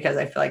added him because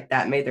I feel like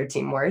that made their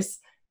team worse.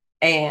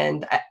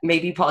 And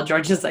maybe Paul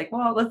George is like,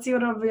 well, let's see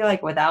what it'll be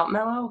like without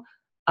Melo.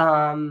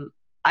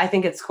 I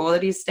think it's cool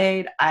that he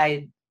stayed.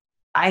 I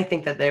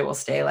think that they will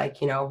stay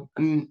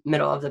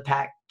middle of the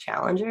pack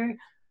challenger.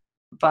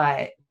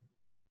 But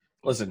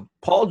listen,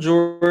 Paul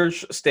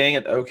George staying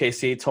at the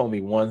OKC told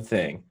me one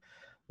thing,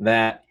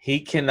 that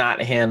he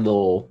cannot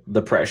handle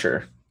the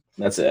pressure.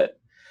 That's it.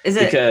 Are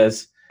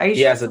you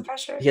sure it's the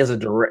pressure? He has a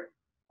direct.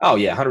 Oh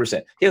yeah,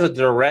 100%. He has a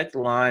direct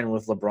line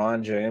with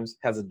LeBron James.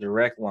 Has a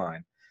direct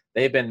line.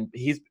 Him and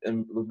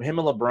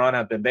LeBron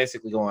have been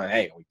basically going,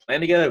 hey, are we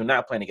playing together? We're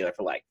not playing together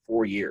for like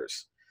 4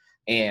 years.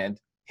 And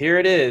here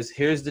it is.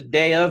 Here's the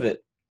day of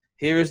it.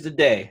 Here's the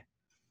day.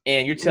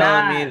 And you're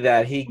telling me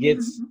that he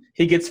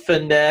gets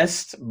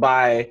finessed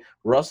by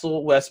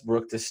Russell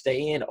Westbrook to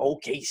stay in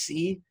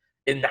OKC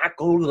and not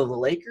go to the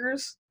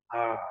Lakers?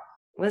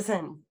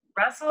 Listen,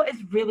 Russell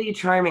is really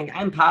charming.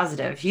 I'm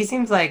positive. He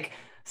seems like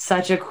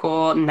such a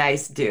cool,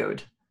 nice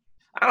dude.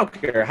 I don't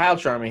care how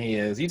charming he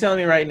is. You telling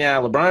me right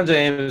now, LeBron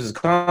James is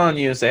calling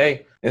you and say,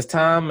 hey, it's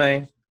time,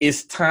 man.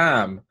 It's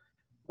time.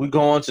 We're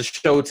going to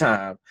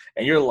Showtime.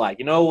 And you're like,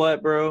 you know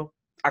what, bro?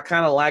 I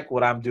kind of like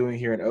what I'm doing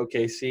here in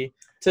OKC.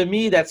 To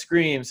me, that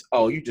screams,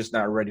 oh, you're just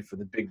not ready for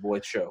the big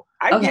boy show.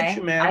 I get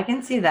you, man. I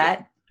can see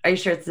that. Are you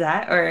sure it's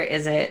that? Or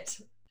is it,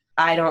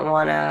 I don't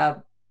want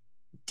to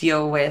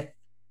deal with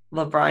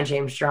LeBron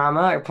James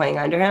drama or playing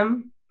under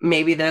him?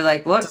 Maybe they're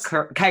like, look,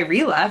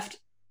 Kyrie left.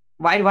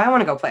 Why do I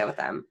want to go play with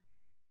them?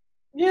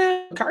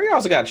 Yeah, Kyrie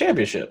also got a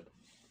championship.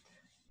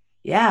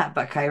 Yeah,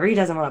 but Kyrie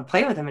doesn't want to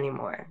play with him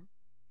anymore.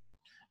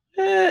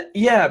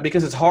 Yeah,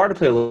 because it's hard to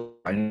play.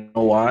 I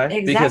know why.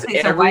 Exactly.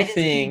 Because so why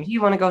does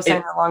you want to go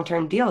sign a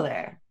long-term deal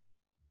there?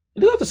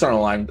 You do have to sign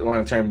a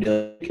long-term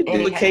deal. You can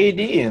do a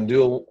KD and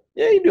you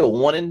do a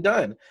one and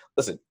done.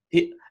 Listen,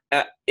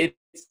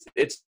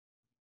 it's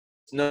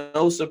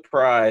no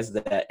surprise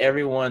that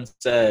everyone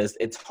says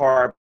it's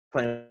hard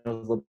playing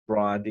with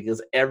LeBron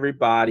because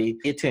everybody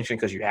pay attention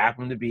because you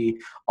happen to be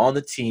on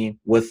the team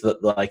with the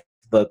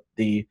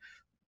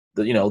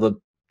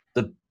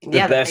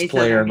best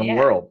player in the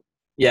world.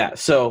 Yeah,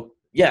 so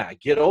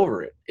get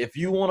over it. If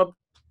you want to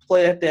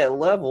play at that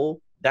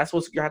level, that's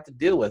what you have to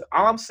deal with.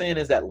 All I'm saying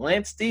is that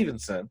Lance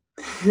Stevenson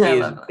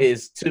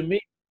is to me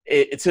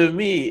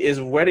is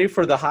ready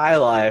for the high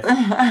life,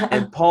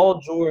 and Paul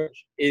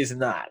George is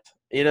not.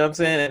 You know what I'm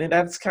saying? And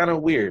that's kind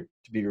of weird,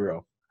 to be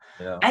real.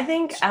 I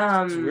think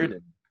it's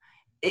weird.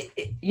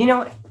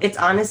 It's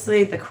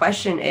honestly, the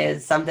question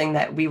is something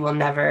that we will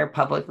never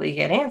publicly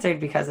get answered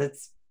because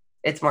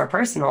it's more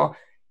personal.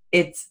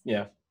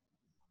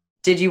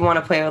 Did you want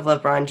to play with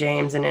LeBron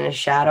James and in his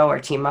shadow or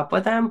team up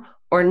with him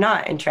or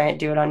not and try and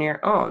do it on your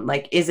own?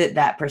 Like, is it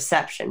that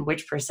perception?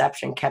 Which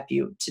perception kept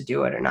you to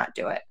do it or not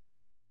do it?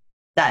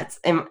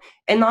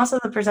 And also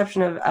the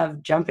perception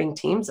of jumping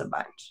teams a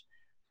bunch.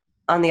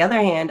 On the other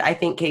hand, I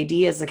think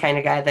KD is the kind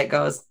of guy that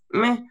goes,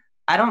 meh,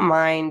 I don't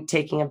mind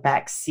taking a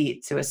back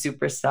seat to a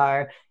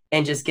superstar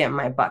and just getting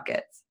my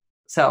buckets.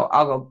 So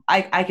I'll go.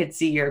 I could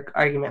see your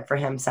argument for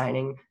him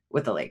signing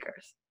with the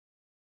Lakers.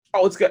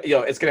 Oh, it's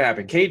gonna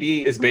happen.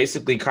 KD is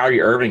basically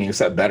Kyrie Irving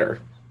except better.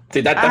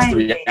 See, that's the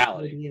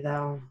reality. KD,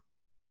 though.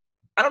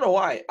 I don't know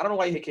why. I don't know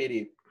why you hate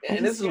KD.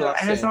 And this is what I'm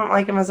saying. I just don't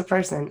like him as a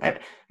person.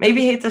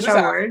 Maybe hate's a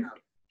strong word.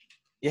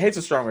 Yeah, hate's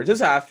a strong word. This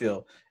is how I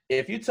feel.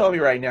 If you tell me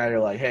right now, you're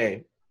like,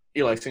 hey,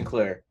 you're like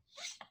Sinclair.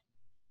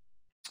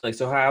 Like,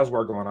 so how's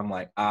work going? I'm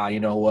like, you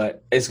know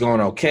what? It's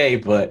going okay,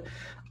 but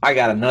I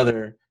got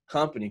another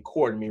company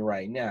courting me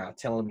right now,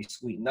 telling me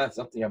sweet nuts.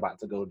 I'm thinking about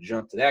to go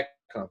jump to that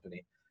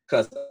company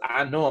because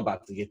I know I'm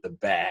about to get the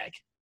bag.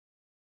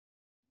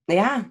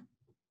 Yeah.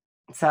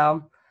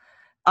 So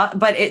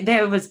But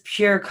it was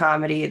pure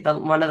comedy.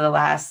 One of the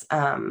last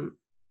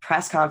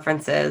press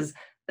conferences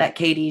that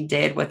KD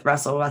did with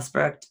Russell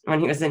Westbrook when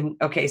he was in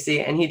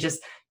OKC, and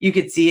you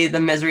could see the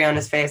misery on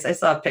his face. I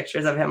saw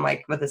pictures of him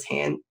like with his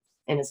hand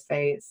in his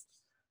face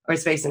or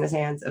his face in his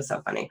hands. It was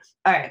so funny.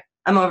 All right,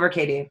 I'm over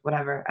KD.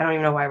 Whatever. I don't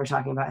even know why we're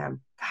talking about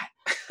him.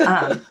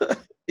 God.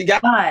 You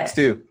got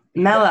to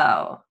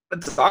Melo.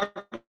 Let's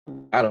talk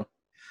about him.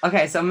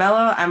 Okay, so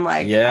Melo, I'm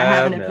like, I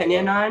have an Melo.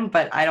 opinion on,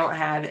 but I don't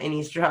have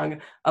any strong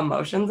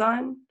emotions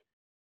on.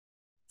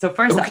 So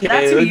first off,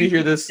 that's who you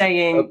hear this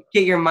saying,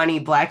 get your money,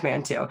 black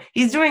man, too.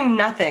 He's doing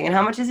nothing. And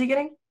how much is he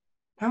getting?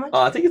 How much?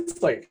 I think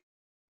it's like,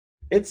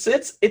 it's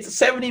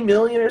 70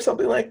 million or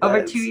something like that.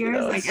 Over 2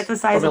 years? Like, it's a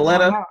sizable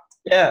amount.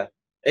 Yeah.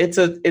 It's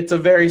a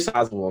very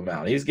sizable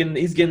amount. He's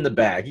getting the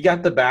bag. He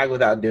got the bag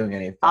without doing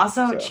anything.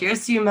 Also,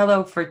 cheers to you,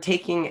 Melo, for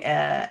making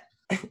an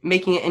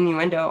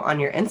innuendo on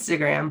your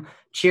Instagram,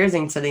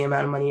 cheersing to the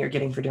amount of money you're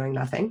getting for doing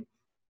nothing.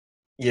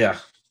 Yeah.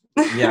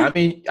 Yeah. I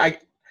mean,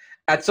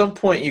 at some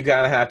point you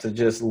gotta have to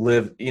just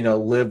live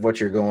what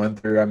you're going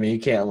through. I mean, you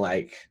can't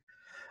like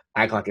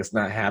act like it's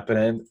not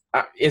happening,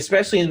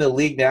 especially in the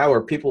league now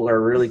where people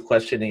are really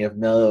questioning if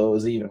Melo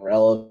is even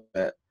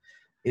relevant.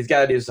 He's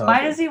got to do something.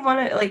 Why does he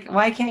want to, like,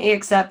 why can't he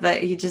accept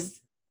that he just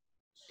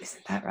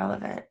isn't that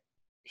relevant?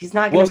 He's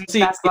not going to make the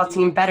basketball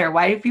team better.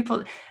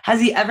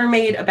 Has he ever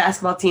made a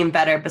basketball team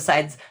better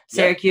besides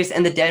Syracuse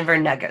and the Denver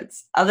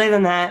Nuggets? Other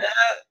than that?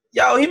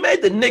 He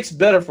made the Knicks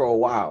better for a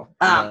while.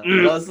 What?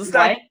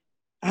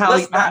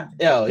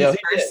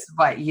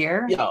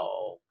 Year?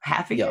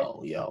 Half a year?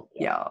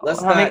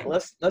 Let's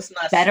not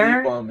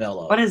sleep on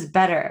Melo. What is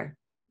better?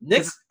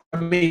 Knicks. I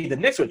mean, the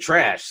Knicks were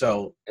trash,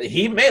 so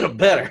he made them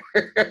better.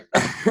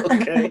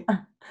 Okay.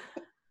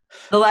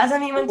 The last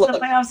time he went to the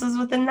playoffs was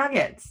with the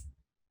Nuggets.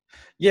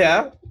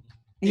 Yeah.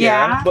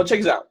 But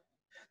check this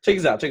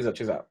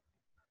out.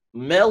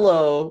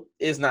 Melo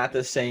is not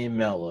the same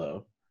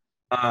Melo.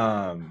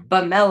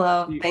 But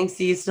Melo thinks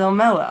he's still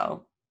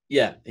Melo.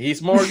 Yeah,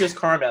 he's more just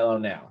Carmelo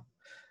now.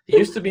 He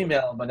used to be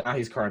Melo, but now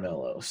he's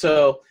Carmelo.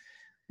 So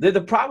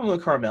the problem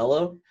with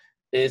Carmelo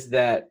is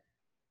that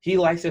he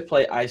likes to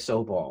play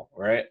iso ball,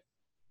 right?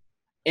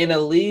 In a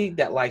league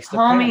that likes to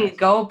pass.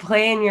 Go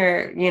play in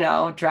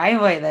your,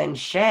 driveway then.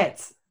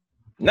 Shit.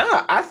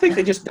 No, I think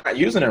they're just not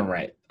using him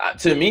right.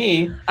 To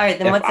me. All right,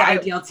 then what's the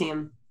ideal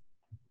team?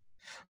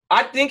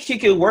 I think he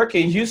could work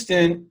in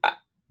Houston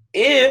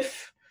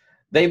if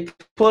they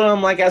put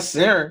him like at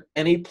center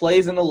and he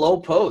plays in the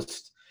low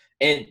post.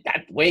 And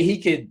that way he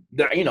could,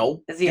 do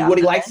what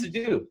he likes to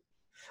do.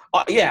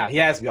 Yeah, he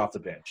has to be off the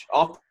bench.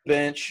 Off the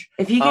bench.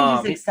 If he can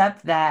just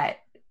accept that,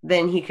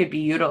 then he could be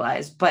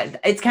utilized. But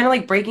it's kind of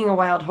like breaking a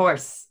wild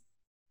horse.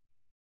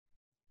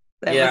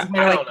 That was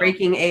kind of like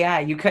breaking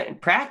AI. You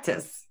couldn't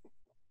practice.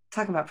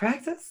 Talking about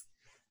practice?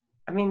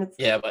 I mean, it's...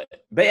 Yeah, but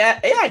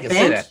AI can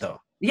say that, though.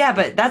 Yeah,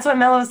 but that's what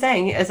Melo's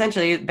saying.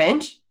 Essentially,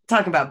 bench?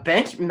 Talking about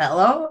bench?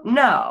 Melo?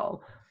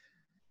 No.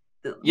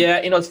 Yeah,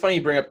 it's funny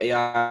you bring up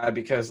AI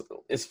because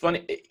it's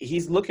funny.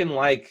 He's looking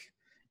like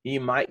he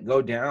might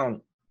go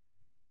down,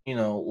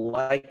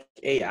 like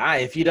AI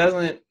if he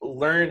doesn't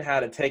learn how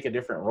to take a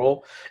different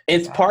role.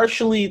 It's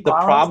partially the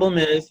problem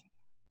is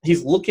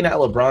he's looking at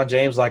LeBron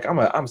James like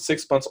I'm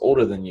 6 months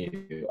older than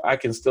you. I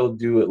can still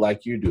do it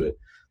like you do it.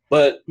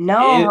 But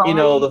no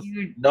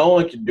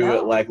one can do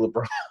it like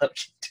LeBron can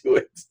do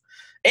it.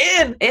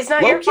 And it's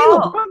not your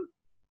fault.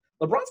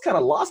 LeBron's kind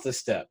of lost a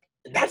step.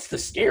 And that's the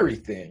scary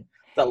thing.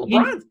 That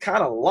LeBron's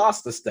kind of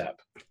lost a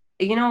step.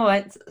 You know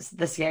what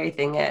the scary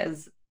thing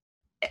is?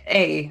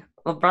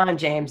 LeBron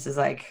James is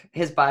like,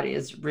 his body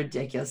is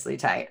ridiculously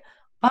tight.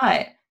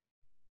 But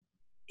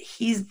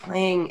he's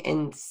playing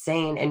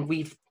insane, and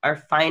we are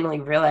finally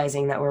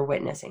realizing that we're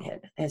witnessing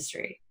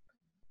history.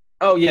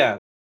 Oh, yeah.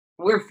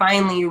 We're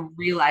finally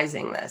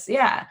realizing this.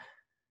 Yeah.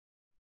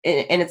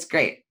 And it's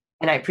great.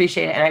 And I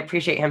appreciate it. And I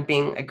appreciate him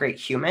being a great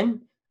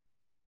human.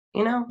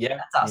 Yeah,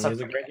 that's also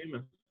he's a great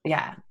human.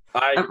 Yeah.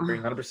 I agree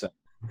 100%.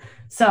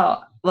 So,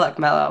 look,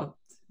 Melo,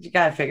 you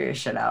got to figure your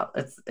shit out.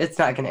 It's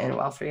not going to end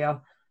well for you.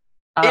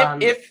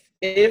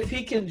 If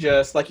he can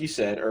just, like you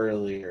said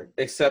earlier,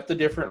 accept a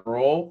different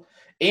role,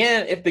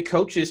 and if the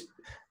coaches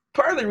 –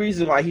 part of the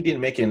reason why he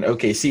didn't make it in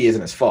OKC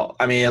isn't his fault.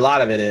 I mean, a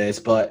lot of it is,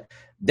 but –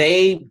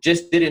 they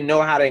just didn't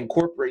know how to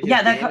incorporate his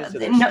game into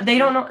their they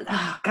don't know.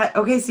 Oh, God,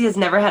 OKC has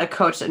never had a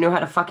coach that knew how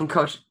to fucking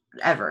coach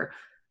ever.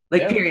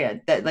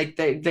 Period. That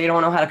they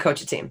don't know how to coach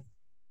a team.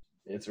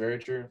 It's very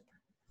true.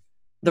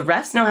 The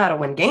refs know how to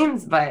win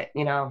games, but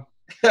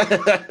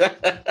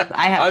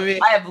I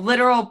have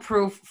literal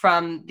proof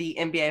from the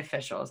NBA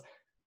officials.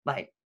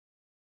 Like,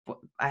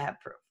 I have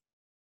proof.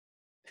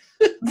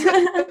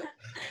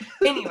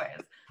 Anyways,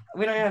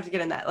 we don't have to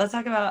get in that. Let's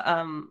talk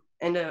about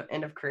end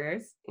of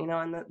careers, in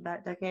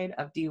that decade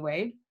of D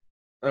Wade.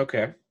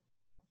 Okay.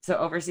 So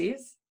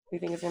overseas, you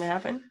think it's going to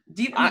happen?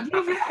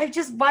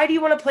 Why do you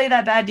want to play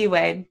that bad D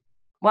Wade?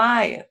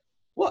 Why?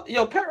 Well,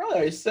 Pat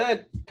Riley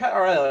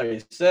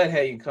already said,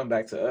 hey, you can come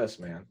back to us,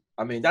 man.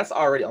 I mean, that's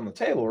already on the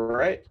table,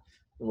 right?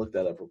 Let me look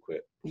that up real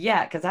quick.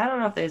 Yeah, because I don't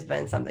know if there's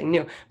been something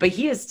new, but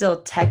he is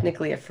still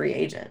technically a free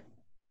agent.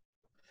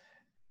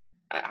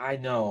 I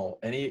know,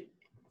 and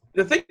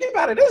the thing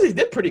about it is he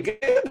did pretty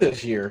good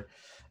this year.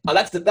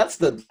 That's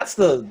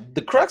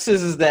the crux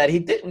is that he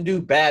didn't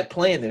do bad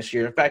playing this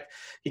year. In fact,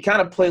 he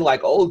kind of played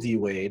like old D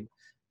Wade,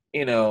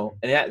 and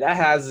that You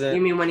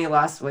hasn't. mean when he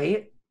lost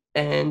weight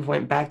and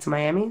went back to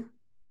Miami?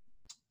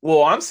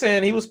 Well, I'm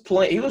saying he was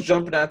playing. He was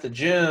jumping out the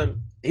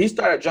gym. He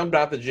started jumping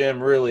out the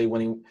gym really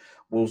when he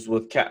was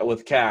with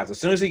Cavs. As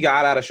soon as he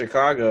got out of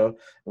Chicago and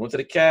went to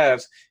the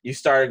Cavs, you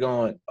started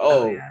going.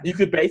 Oh Oh, yeah. you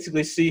could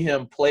basically see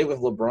him play with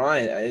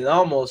LeBron. It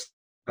almost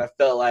I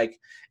felt like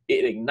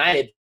it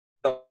ignited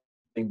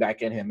something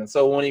back in him. And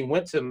so when he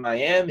went to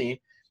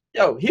Miami,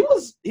 he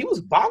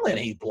was balling.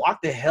 He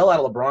blocked the hell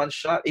out of LeBron's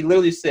shot. He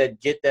literally said,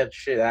 "Get that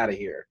shit out of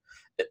here."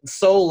 It's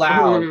so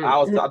loud.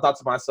 I thought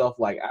to myself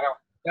like, I don't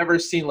never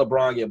seen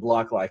LeBron get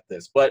blocked like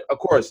this. But of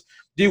course,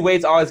 D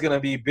Wade's always going to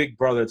be big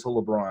brother to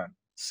LeBron.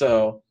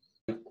 So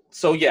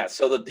yeah.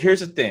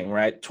 Here's the thing,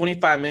 right?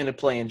 25 million to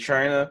play in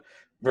China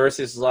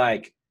versus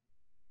like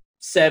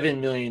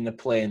 7 million to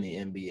play in the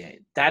NBA.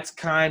 That's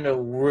kind of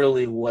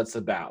really what's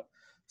about.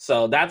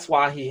 So that's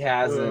why he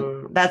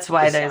hasn't That's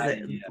why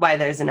decided yet.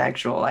 there's an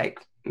actual like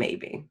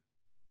maybe.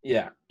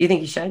 Yeah. You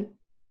think he should?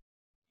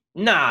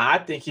 Nah, I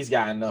think he's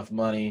got enough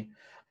money.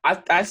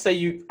 I say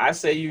you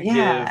give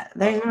Yeah,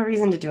 there's no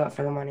reason to do it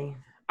for the money.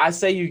 I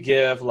say you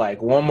give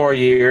like one more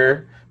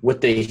year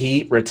with the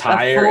Heat, A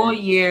retire. full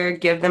year,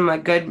 give them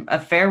a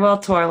farewell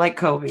tour like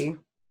Kobe.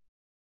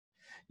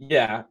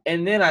 Yeah,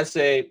 and then I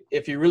say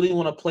if you really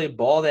want to play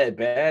ball that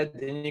bad,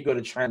 then you go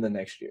to China the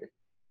next year.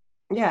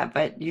 Yeah,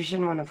 but you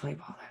shouldn't want to play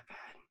ball that bad.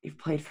 You've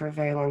played for a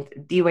very long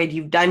time. D Wade,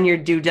 you've done your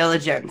due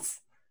diligence.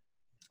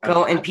 I mean,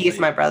 Go in I peace,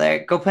 played. my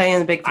brother. Go play in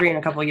the Big I, Three in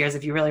a couple of years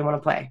if you really want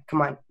to play.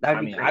 Come on, that would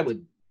I be mean, I great.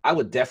 would, I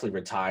would definitely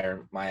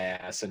retire my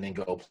ass and then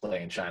go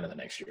play in China the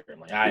next year. I'm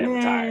like, I am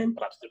retired, Man,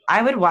 but I'm still.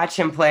 I would watch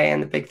him play in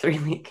the Big Three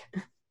league.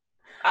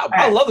 All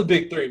I right. love the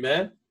Big Three,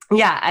 man.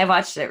 Yeah, I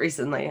watched it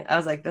recently. I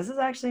was like, this is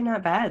actually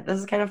not bad. This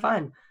is kind of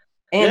fun.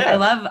 And Yeah,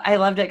 I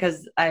loved it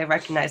because I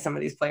recognize some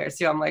of these players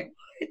too. I'm like,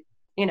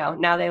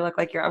 now they look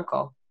like your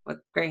uncle with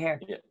gray hair.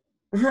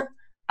 yeah,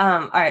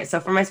 All right, so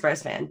for my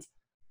Spurs fans,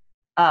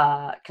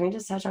 can we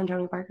just touch on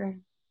Tony Parker?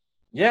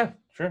 yeah,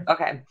 sure.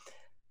 Okay.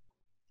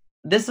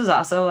 This was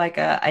also like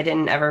I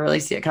didn't ever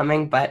really see it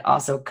coming, but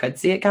also could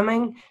see it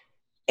coming.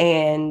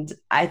 And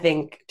I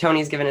think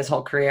Tony's given his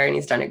whole career and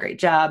he's done a great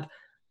job.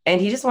 And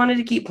he just wanted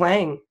to keep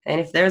playing. And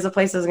if there's a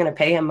place that's going to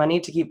pay him money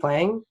to keep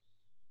playing,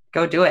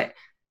 go do it.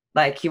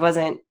 Like he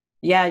wasn't,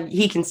 yeah,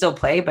 he can still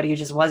play, but he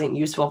just wasn't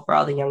useful for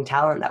all the young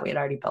talent that we had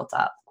already built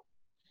up.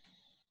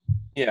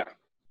 Yeah,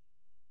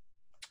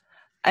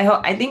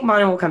 I think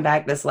Mono will come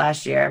back this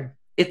last year.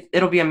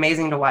 It'll be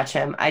amazing to watch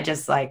him. I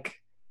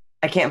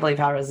can't believe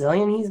how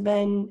resilient he's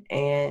been.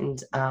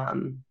 And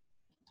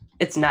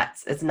it's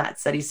nuts. It's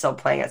nuts that he's still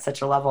playing at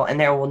such a level. And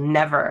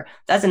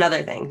that's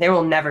another thing. There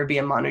will never be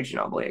a Manu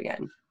Ginobili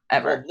again, well,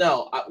 ever.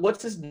 no.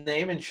 What's his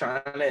name in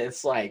China?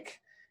 It's like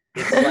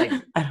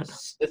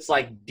it's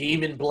like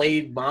Demon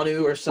Blade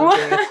Manu or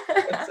something.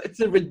 It's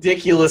a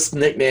ridiculous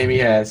nickname he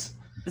has.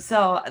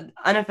 So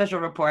unofficial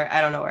report, I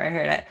don't know where I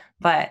heard it,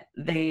 but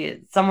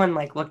someone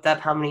like looked up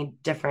how many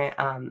different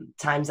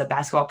times a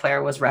basketball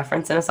player was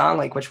referenced in a song,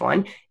 like which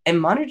one, and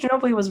Manu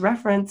Ginobili was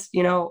referenced,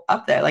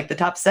 up there, like the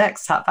top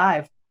six, top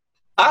five.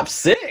 Top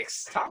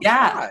six, top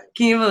Yeah, five.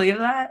 can you believe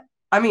that?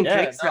 I mean, Yeah,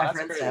 Drake's no, that's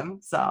referenced crazy. him,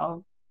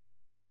 so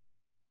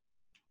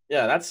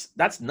Yeah,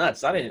 that's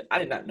nuts. I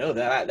did not know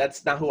that.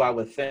 That's not who I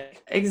would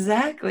think.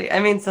 exactly. I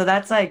mean, so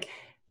that's like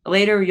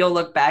later you'll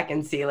look back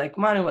and see like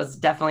Manu was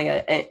definitely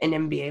an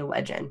NBA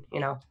legend,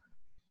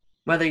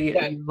 whether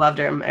Yeah, you loved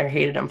him or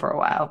hated him for a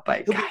while,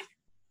 but he'll be. God,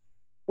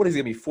 What is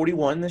he gonna be?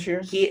 41 this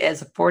year? he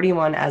is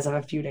 41 as of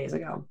a few days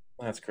ago.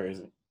 That's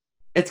crazy.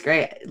 It's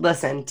great.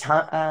 Listen,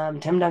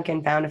 Tim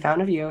Duncan found a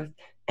fountain of youth,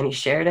 and he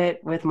shared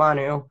it with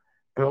Manu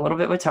and a little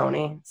bit with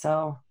Tony.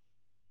 So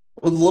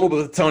A little bit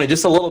with Tony,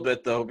 just a little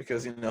bit though,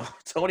 because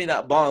Tony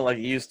not balling like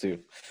he used to.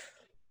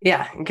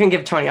 yeah, you couldn't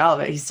give Tony all of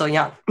it. He's still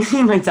young.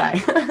 He might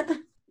die.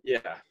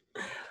 Yeah,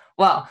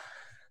 Well,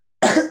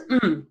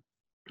 I'm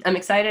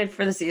excited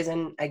for the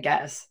season, I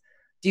guess.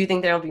 Do you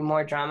think there will be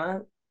more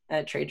drama,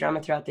 trade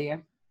drama throughout the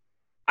year?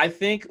 I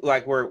think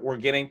like we're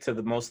getting to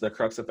the most of the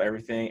crux of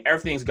everything.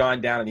 Everything's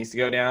gone down. It needs to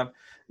go down.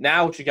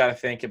 Now, what you got to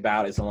think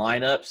about is the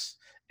lineups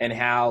and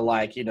how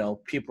like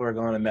people are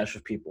going to mesh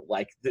with people.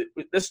 Like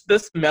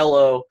this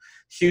Melo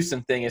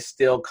Houston thing is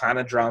still kind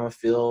of drama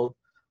filled.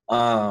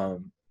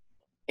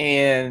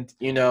 And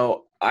I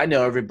know Why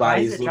is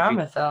everybody's it looking.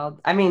 drama filled?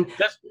 I mean,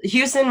 Just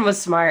Houston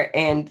was smart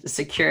and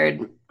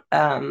secured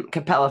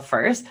Capella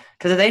first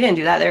because if they didn't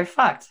do that, they're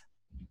fucked.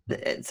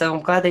 So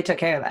I'm glad they took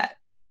care of that.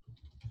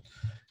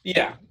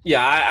 yeah,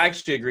 I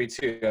actually agree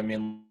too. I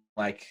mean,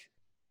 like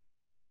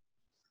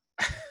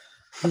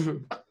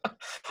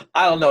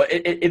I don't know.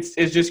 It's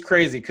just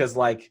crazy because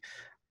like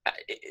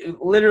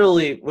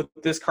literally with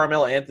this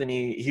Carmelo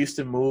Anthony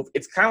Houston move,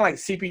 it's kind of like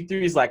CP3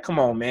 is like, come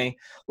on, man,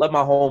 let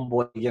my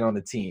homeboy get on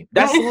the team.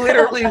 That's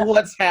literally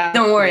what's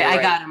happening. Don't worry, I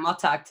right got him. I'll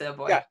talk to the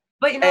boy. Yeah.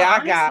 But Hey,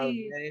 I got him,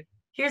 honestly, man.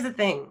 here's the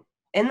thing.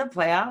 In the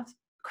playoffs,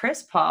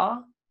 Chris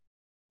Paul,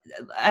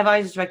 I've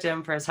always respected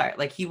him for his heart.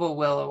 Like, he will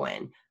a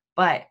win.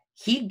 But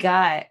he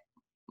got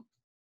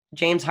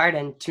James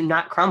Harden to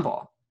not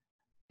crumble.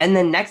 And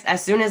then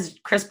as soon as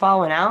Chris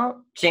Paul went out,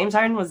 James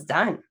Harden was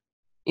done.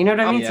 You know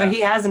what I mean? Yeah. So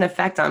he has an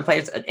effect on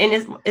players.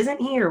 And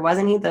isn't he, or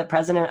wasn't he the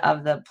president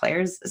of the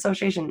Players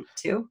Association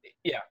too?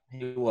 Yeah,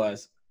 he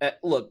was.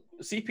 Look,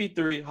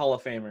 CP3 Hall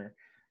of Famer.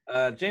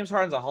 James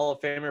Harden's a Hall of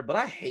Famer, but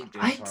I hate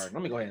James Harden.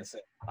 Let me go ahead and say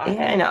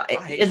I know.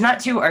 It's not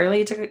too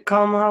early to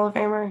call him a Hall of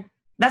Famer.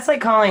 That's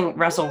like calling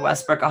Russell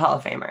Westbrook a Hall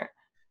of Famer.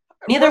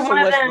 Neither one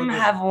of them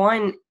have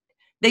won.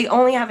 They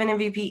only have an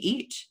MVP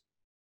each.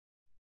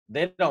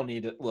 They don't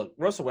need it. Look,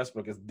 Russell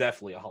Westbrook is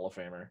definitely a Hall of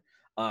Famer.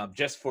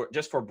 Just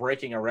for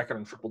breaking a record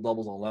in triple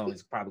doubles alone,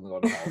 he's probably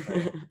going to go to the Hall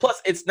of Fame.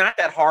 Plus, it's not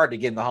that hard to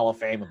get in the Hall of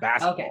Fame of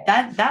basketball. Okay,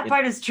 that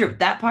part is true.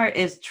 That part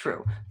is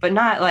true, but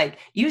not like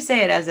you say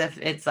it as if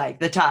it's like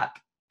the top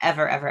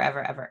ever.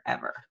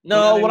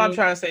 No, what I'm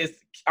trying to say is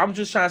I'm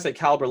just trying to say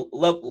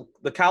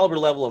the caliber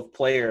level of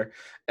player.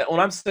 And what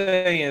I'm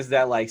saying is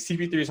that like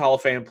CP3's Hall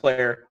of Fame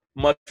player,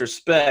 much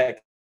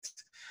respect.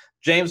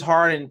 James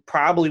Harden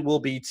probably will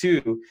be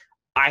too.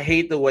 I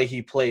hate the way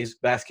he plays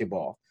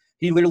basketball.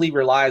 He literally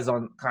relies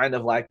on kind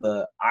of like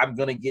I'm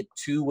going to get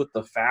two with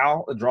the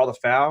foul and draw the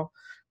foul.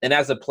 And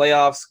as the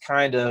playoffs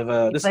kind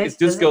of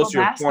this goes to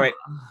your point.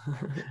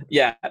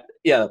 Yeah.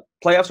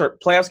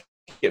 Playoffs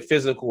get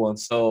physical. And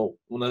so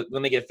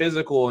when they get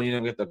physical,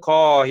 get the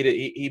call,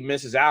 he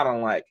misses out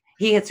on like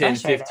 10,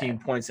 15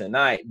 points a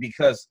night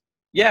because,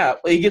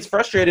 he gets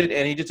frustrated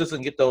and he just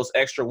doesn't get those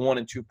extra 1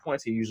 and 2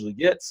 points he usually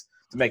gets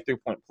to make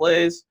 3-point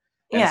plays.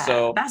 And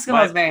so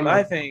basketball is very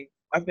my thing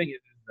is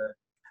that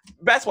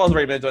basketball is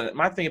very mental.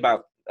 My thing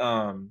about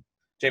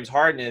James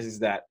Harden is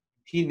that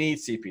he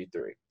needs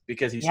CP3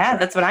 because he's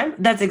trash.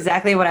 That's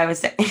exactly what I was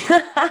saying.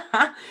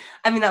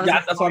 I mean,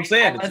 that's what I'm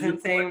saying. I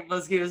wasn't saying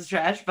he was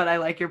trash, but I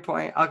like your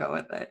point. I'll go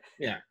with it.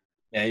 Yeah,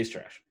 he's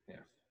trash. Yeah.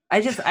 I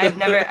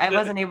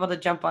wasn't able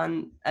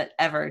to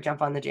ever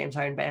jump on the James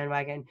Harden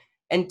bandwagon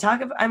and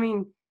talk about. I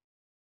mean,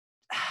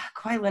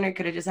 Kawhi Leonard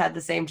could have just had the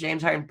same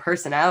James Harden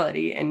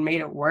personality and made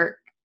it work.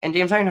 And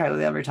James Harden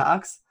hardly ever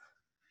talks.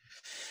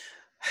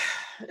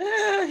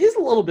 He's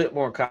a little bit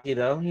more cocky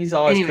though. He's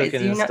always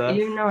cooking and stuff.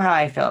 You know how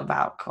I feel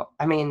about.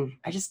 I mean,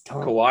 I just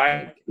don't.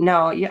 Kawhi.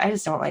 I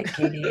just don't like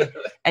KD.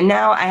 And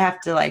now I have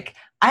to I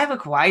have a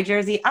Kawhi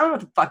jersey. I don't know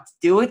what the fuck to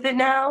do with it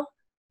now.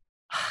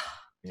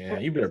 Yeah,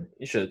 you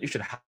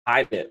should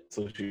hide it.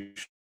 So you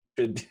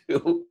should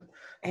do.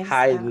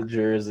 Hide the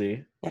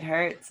jersey. It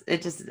hurts.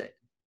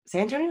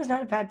 San Antonio's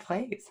not a bad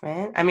place,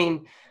 man. I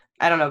mean,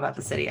 I don't know about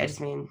the city. I just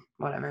mean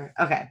whatever.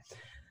 Okay.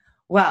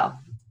 Well,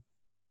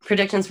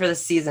 predictions for the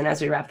season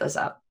as we wrap this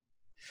up.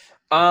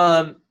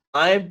 I'm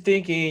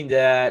thinking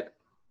that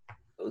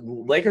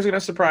Lakers are going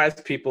to surprise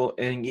people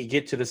and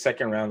get to the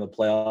second round of the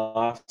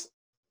playoffs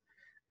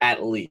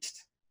at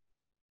least.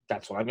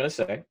 That's what I'm going to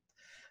say.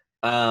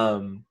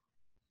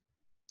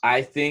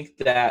 I think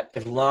that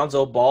if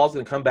Lonzo Ball's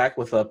going to come back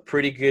with a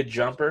pretty good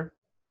jumper,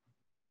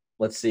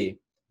 let's see.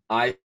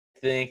 I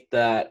think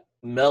that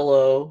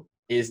Melo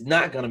is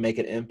not going to make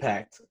an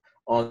impact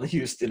on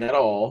Houston at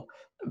all.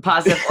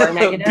 Positive or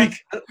negative?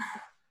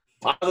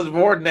 Positive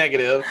or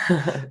negative,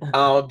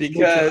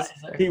 because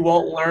he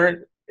won't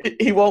learn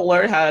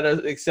how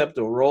to accept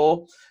a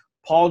role.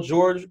 Paul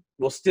George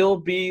will still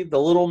be the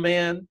little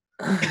man.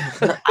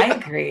 I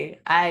agree.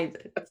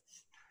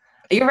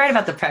 You're right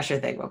about the pressure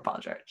thing with Paul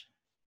George.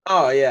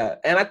 Oh yeah,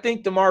 and I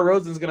think DeMar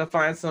DeRozan's going to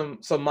find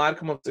some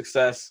modicum of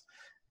success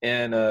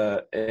in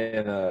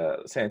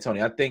San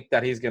Antonio. I think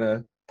that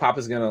Pop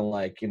is going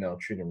to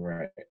treat him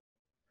right.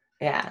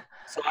 Yeah.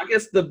 So I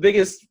guess the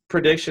biggest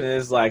prediction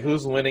is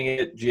who's winning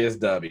it?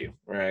 GSW,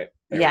 right?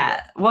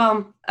 Yeah.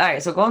 Well, all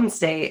right. So Golden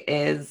State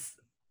it's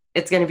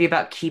going to be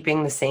about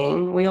keeping the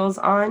sailing wheels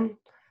on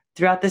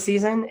throughout the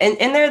season,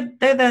 and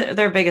they're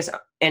their biggest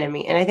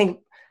enemy. And I think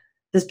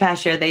this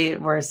past year they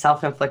were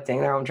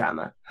self-inflicting their own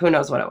drama. Who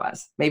knows what it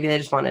was? Maybe they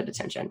just wanted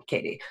attention,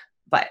 KD.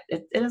 But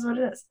it is what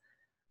it is.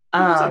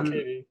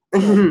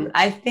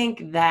 I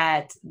think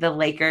that the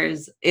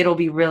Lakers, it'll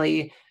be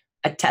really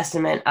a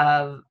testament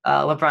of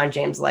LeBron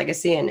James'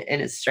 legacy and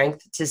his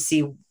strength to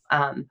see,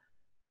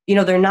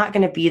 they're not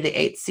going to be the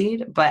 8th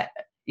seed, but,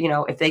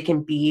 if they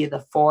can be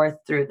the 4th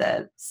through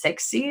the 6th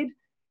seed,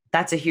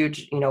 that's a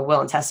huge, will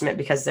and testament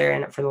because they're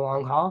in it for the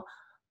long haul.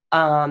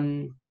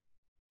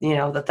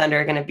 The Thunder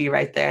are going to be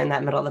right there in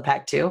that middle of the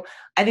pack too.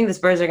 I think the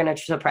Spurs are going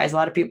to surprise a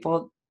lot of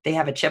people. They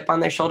have a chip on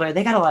their shoulder.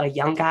 They got a lot of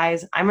young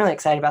guys. I'm really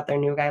excited about their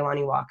new guy,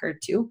 Lonnie Walker,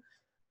 too.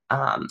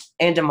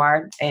 And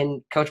DeMar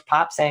and Coach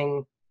Pop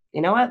saying,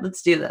 you know what,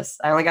 let's do this.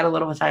 I only got a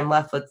little time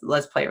left.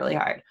 Let's play really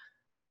hard.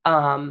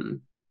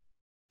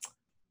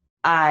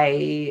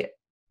 I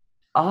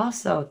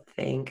also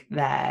think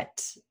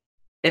that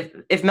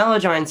if Melo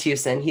joins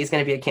Houston, he's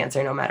going to be a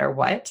cancer no matter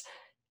what,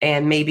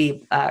 and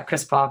maybe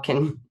Chris Paul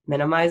can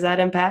minimize that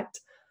impact.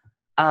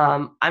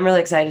 I'm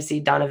really excited to see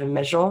Donovan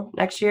Mitchell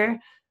next year,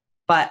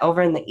 but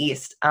over in the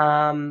East,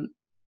 I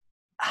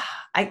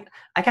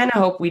kind of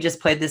hope we just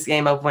played this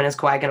game of when is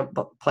Kawhi going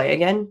to play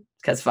again,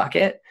 because fuck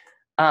it.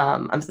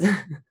 I'm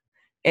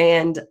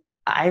and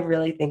I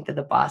really think that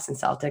the Boston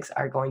Celtics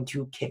are going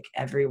to kick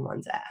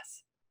everyone's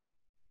ass.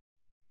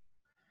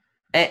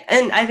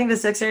 And I think the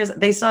Sixers,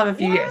 they still have a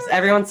few years.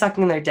 Everyone's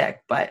sucking their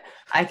dick, but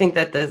I think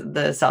that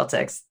the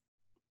Celtics,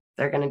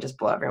 they're going to just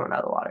blow everyone out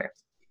of the water.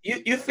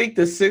 You think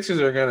the Sixers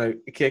are going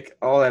to kick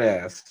all that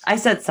ass? I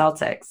said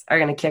Celtics are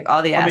going to kick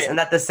all the ass, and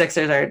that the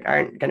Sixers aren't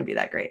going to be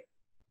that great.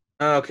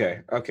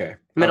 Okay.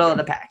 Middle of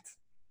the pack.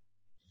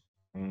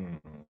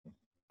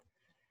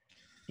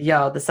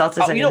 Yo, the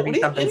Celtics are going to be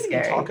something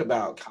scary. Talk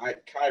about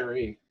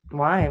Kyrie.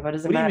 Why? What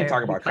does it matter? We didn't even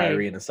talk about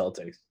Kyrie and the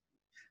Celtics.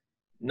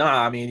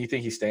 Nah, I mean, you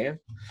think he's staying?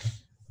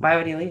 Why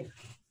would he leave?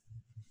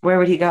 Where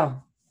would he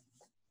go?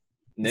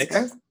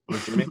 Knicks?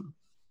 What you mean?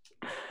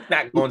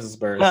 Not going to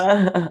Spurs.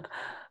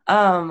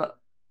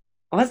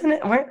 Wasn't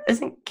it? Where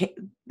isn't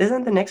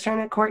the Knicks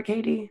trying to court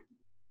KD?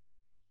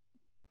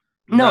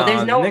 No,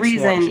 there's no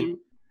reason.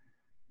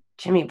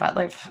 Jimmy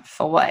Butler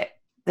for what?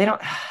 They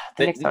don't.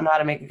 The Knicks don't know how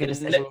to make a good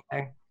decision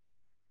either.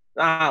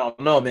 I don't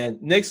know, man.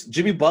 Knicks,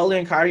 Jimmy Butler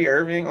and Kyrie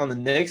Irving on the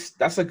Knicks.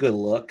 That's a good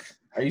look.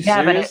 Are you serious?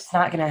 Yeah, but it's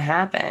not going to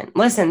happen.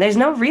 Listen, there's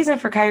no reason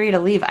for Kyrie to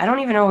leave. I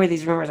don't even know where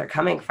these rumors are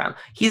coming from.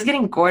 He's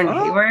getting Gordon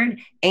Hayward,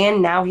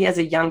 and now he has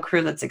a young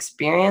crew that's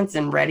experienced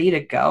and ready to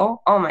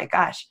go. Oh my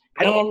gosh!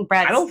 And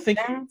Brad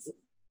Stevens.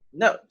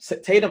 No,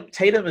 Tatum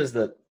is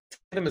the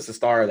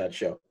star of that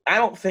show. I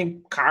don't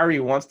think Kyrie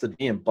wants to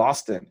be in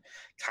Boston.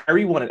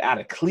 Kyrie wanted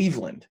out of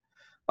Cleveland,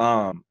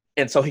 and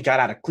so he got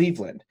out of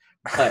Cleveland.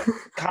 But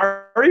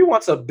Kyrie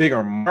wants a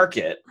bigger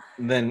market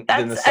than the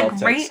Celtics.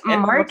 That's a great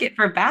market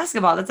for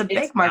basketball. That's a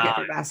big market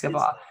for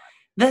basketball.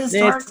 It's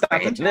not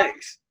the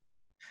Knicks.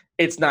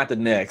 It's not the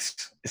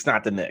Knicks. It's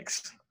not the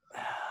Knicks.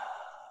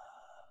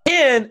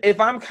 And if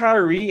I'm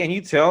Kyrie and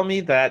you tell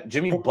me that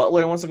Jimmy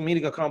Butler wants me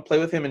to go come play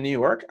with him in New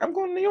York, I'm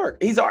going to New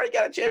York. He's already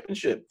got a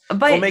championship.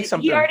 But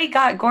he already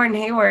got Gordon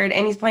Hayward,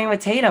 and he's playing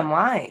with Tatum.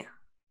 Why?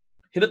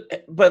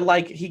 But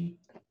like him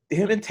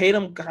and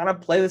Tatum kind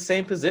of play the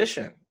same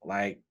position.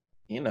 Like,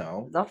 you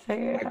know, they'll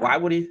figure it out. Why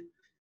would he?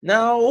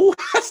 No,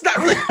 that's not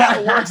really how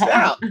it works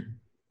out.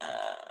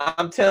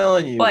 I'm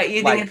telling you. What,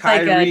 you think it's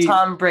Kyrie, like a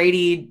Tom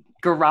Brady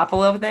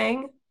Garoppolo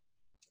thing?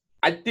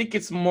 I think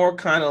it's more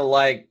kind of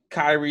like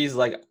Kyrie's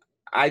like,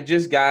 I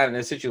just got in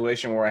a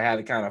situation where I had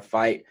to kind of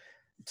fight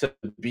to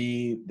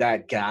be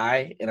that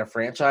guy in a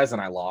franchise,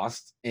 and I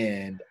lost.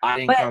 And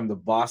I didn't come to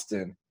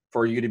Boston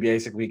for you to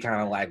basically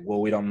kind of like,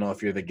 well, we don't know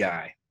if you're the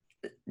guy.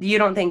 You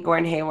don't think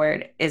Gordon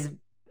Hayward is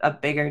a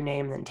bigger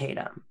name than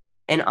Tatum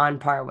and on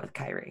par with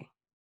Kyrie?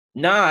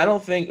 No, I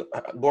don't think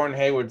Gordon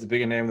Hayward's a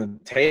bigger name than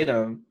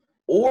Tatum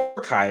or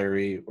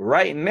Kyrie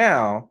right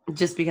now.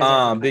 Just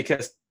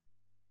because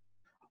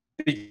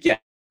yeah,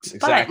 exactly.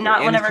 But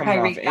not whenever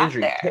Kyrie got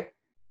there.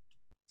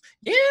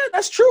 Yeah,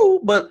 that's true.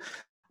 But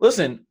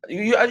listen,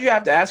 you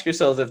have to ask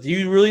yourselves, if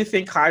you really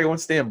think Kyrie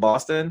wants to stay in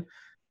Boston,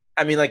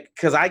 I mean, like,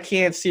 because I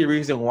can't see a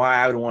reason why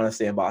I would want to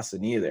stay in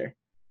Boston either.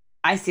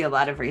 I see a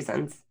lot of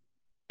reasons.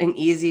 An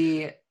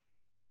easy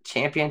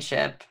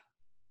championship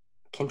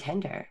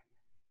contender.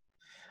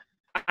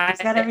 He's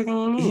got everything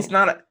you need.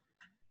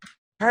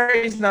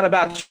 Kyrie's not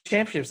about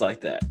championships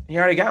like that. He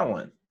already got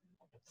one.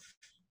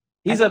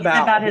 He's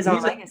about his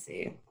own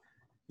legacy.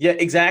 Yeah,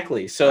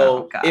 exactly.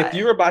 So if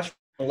you're about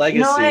your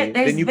legacy,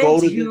 then you go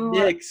to the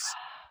Knicks.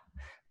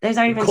 There's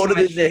already been go to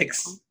the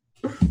Knicks.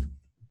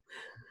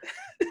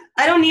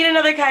 I don't need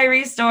another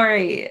Kyrie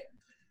story.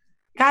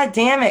 God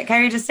damn it,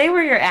 Kyrie! Just stay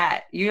where you're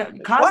at. You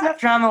caused enough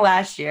drama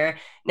last year.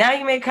 Now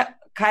you made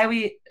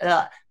Kyrie.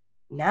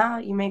 Now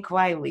you made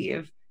Kawhi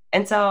leave,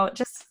 and so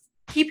just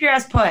keep your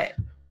ass put.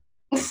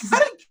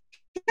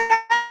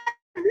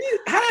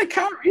 How did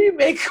Kyrie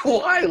make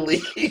Kawhi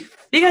leave?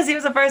 Because he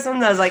was the first one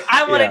that was like,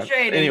 I want to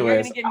trade, and you're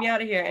going to get me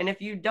out of here. And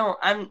if you don't,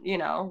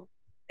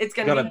 it's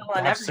going to be hell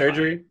on everyone.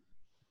 Surgery?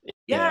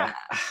 Yeah.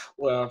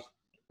 Well,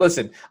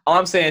 listen, all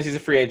I'm saying is he's a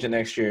free agent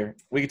next year.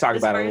 We can talk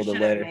about it a little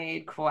bit later.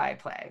 Made Kawhi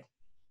play.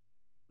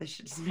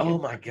 Oh,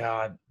 my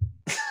God.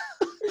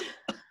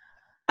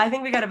 I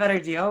think we got a better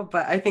deal,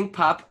 but I think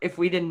Pop, if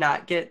we did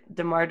not get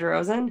DeMar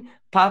DeRozan,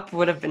 Pop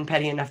would have been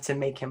petty enough to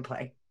make him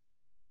play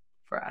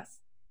for us.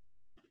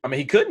 I mean,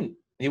 he couldn't.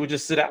 He would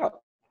just sit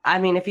out. I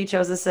mean, if he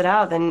chose to sit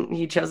out, then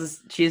he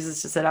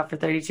chooses to sit out for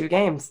 32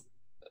 games.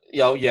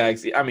 Yeah.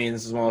 I mean,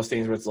 this is one of those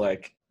things where it's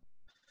like,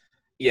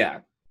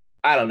 yeah,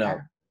 I don't know.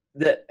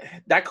 Yeah.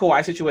 That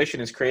Kawhi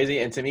situation is crazy,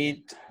 and to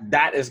me,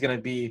 that is going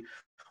to be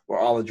where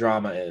all the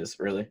drama is,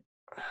 really.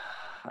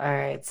 All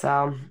right,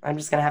 so I'm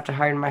just going to have to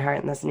harden my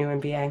heart in this new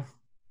NBA.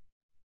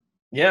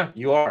 Yeah,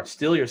 you are.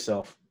 Steel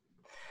yourself.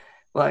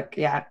 Look,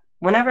 yeah.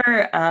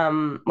 Whenever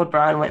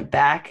LeBron went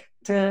back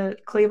to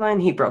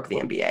Cleveland, he broke the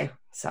NBA.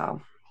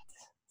 So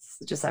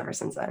just ever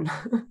since then.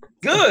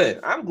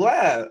 Good. I'm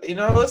glad.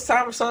 It's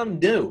time for something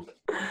new.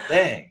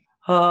 Dang.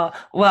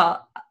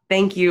 Well,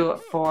 thank you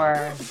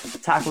for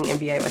talking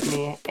NBA with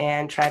me,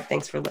 and Tribe,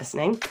 thanks for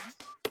listening.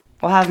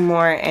 We'll have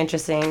more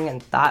interesting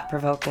and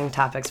thought-provoking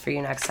topics for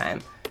you next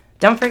time.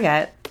 Don't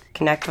forget,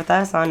 connect with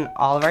us on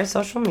all of our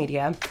social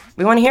media.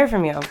 We want to hear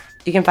from you.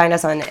 You can find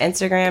us on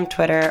Instagram,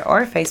 Twitter,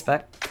 or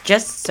Facebook.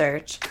 Just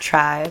search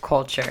Tribe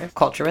Culture,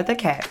 culture with a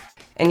K.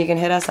 And you can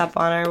hit us up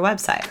on our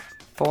website,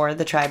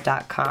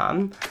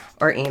 forthetribe.com,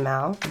 or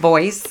email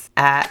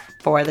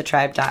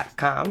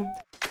voice@forthetribe.com.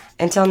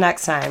 Until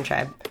next time,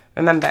 Tribe,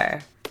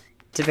 remember,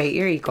 debate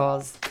your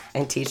equals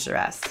and teach the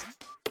rest.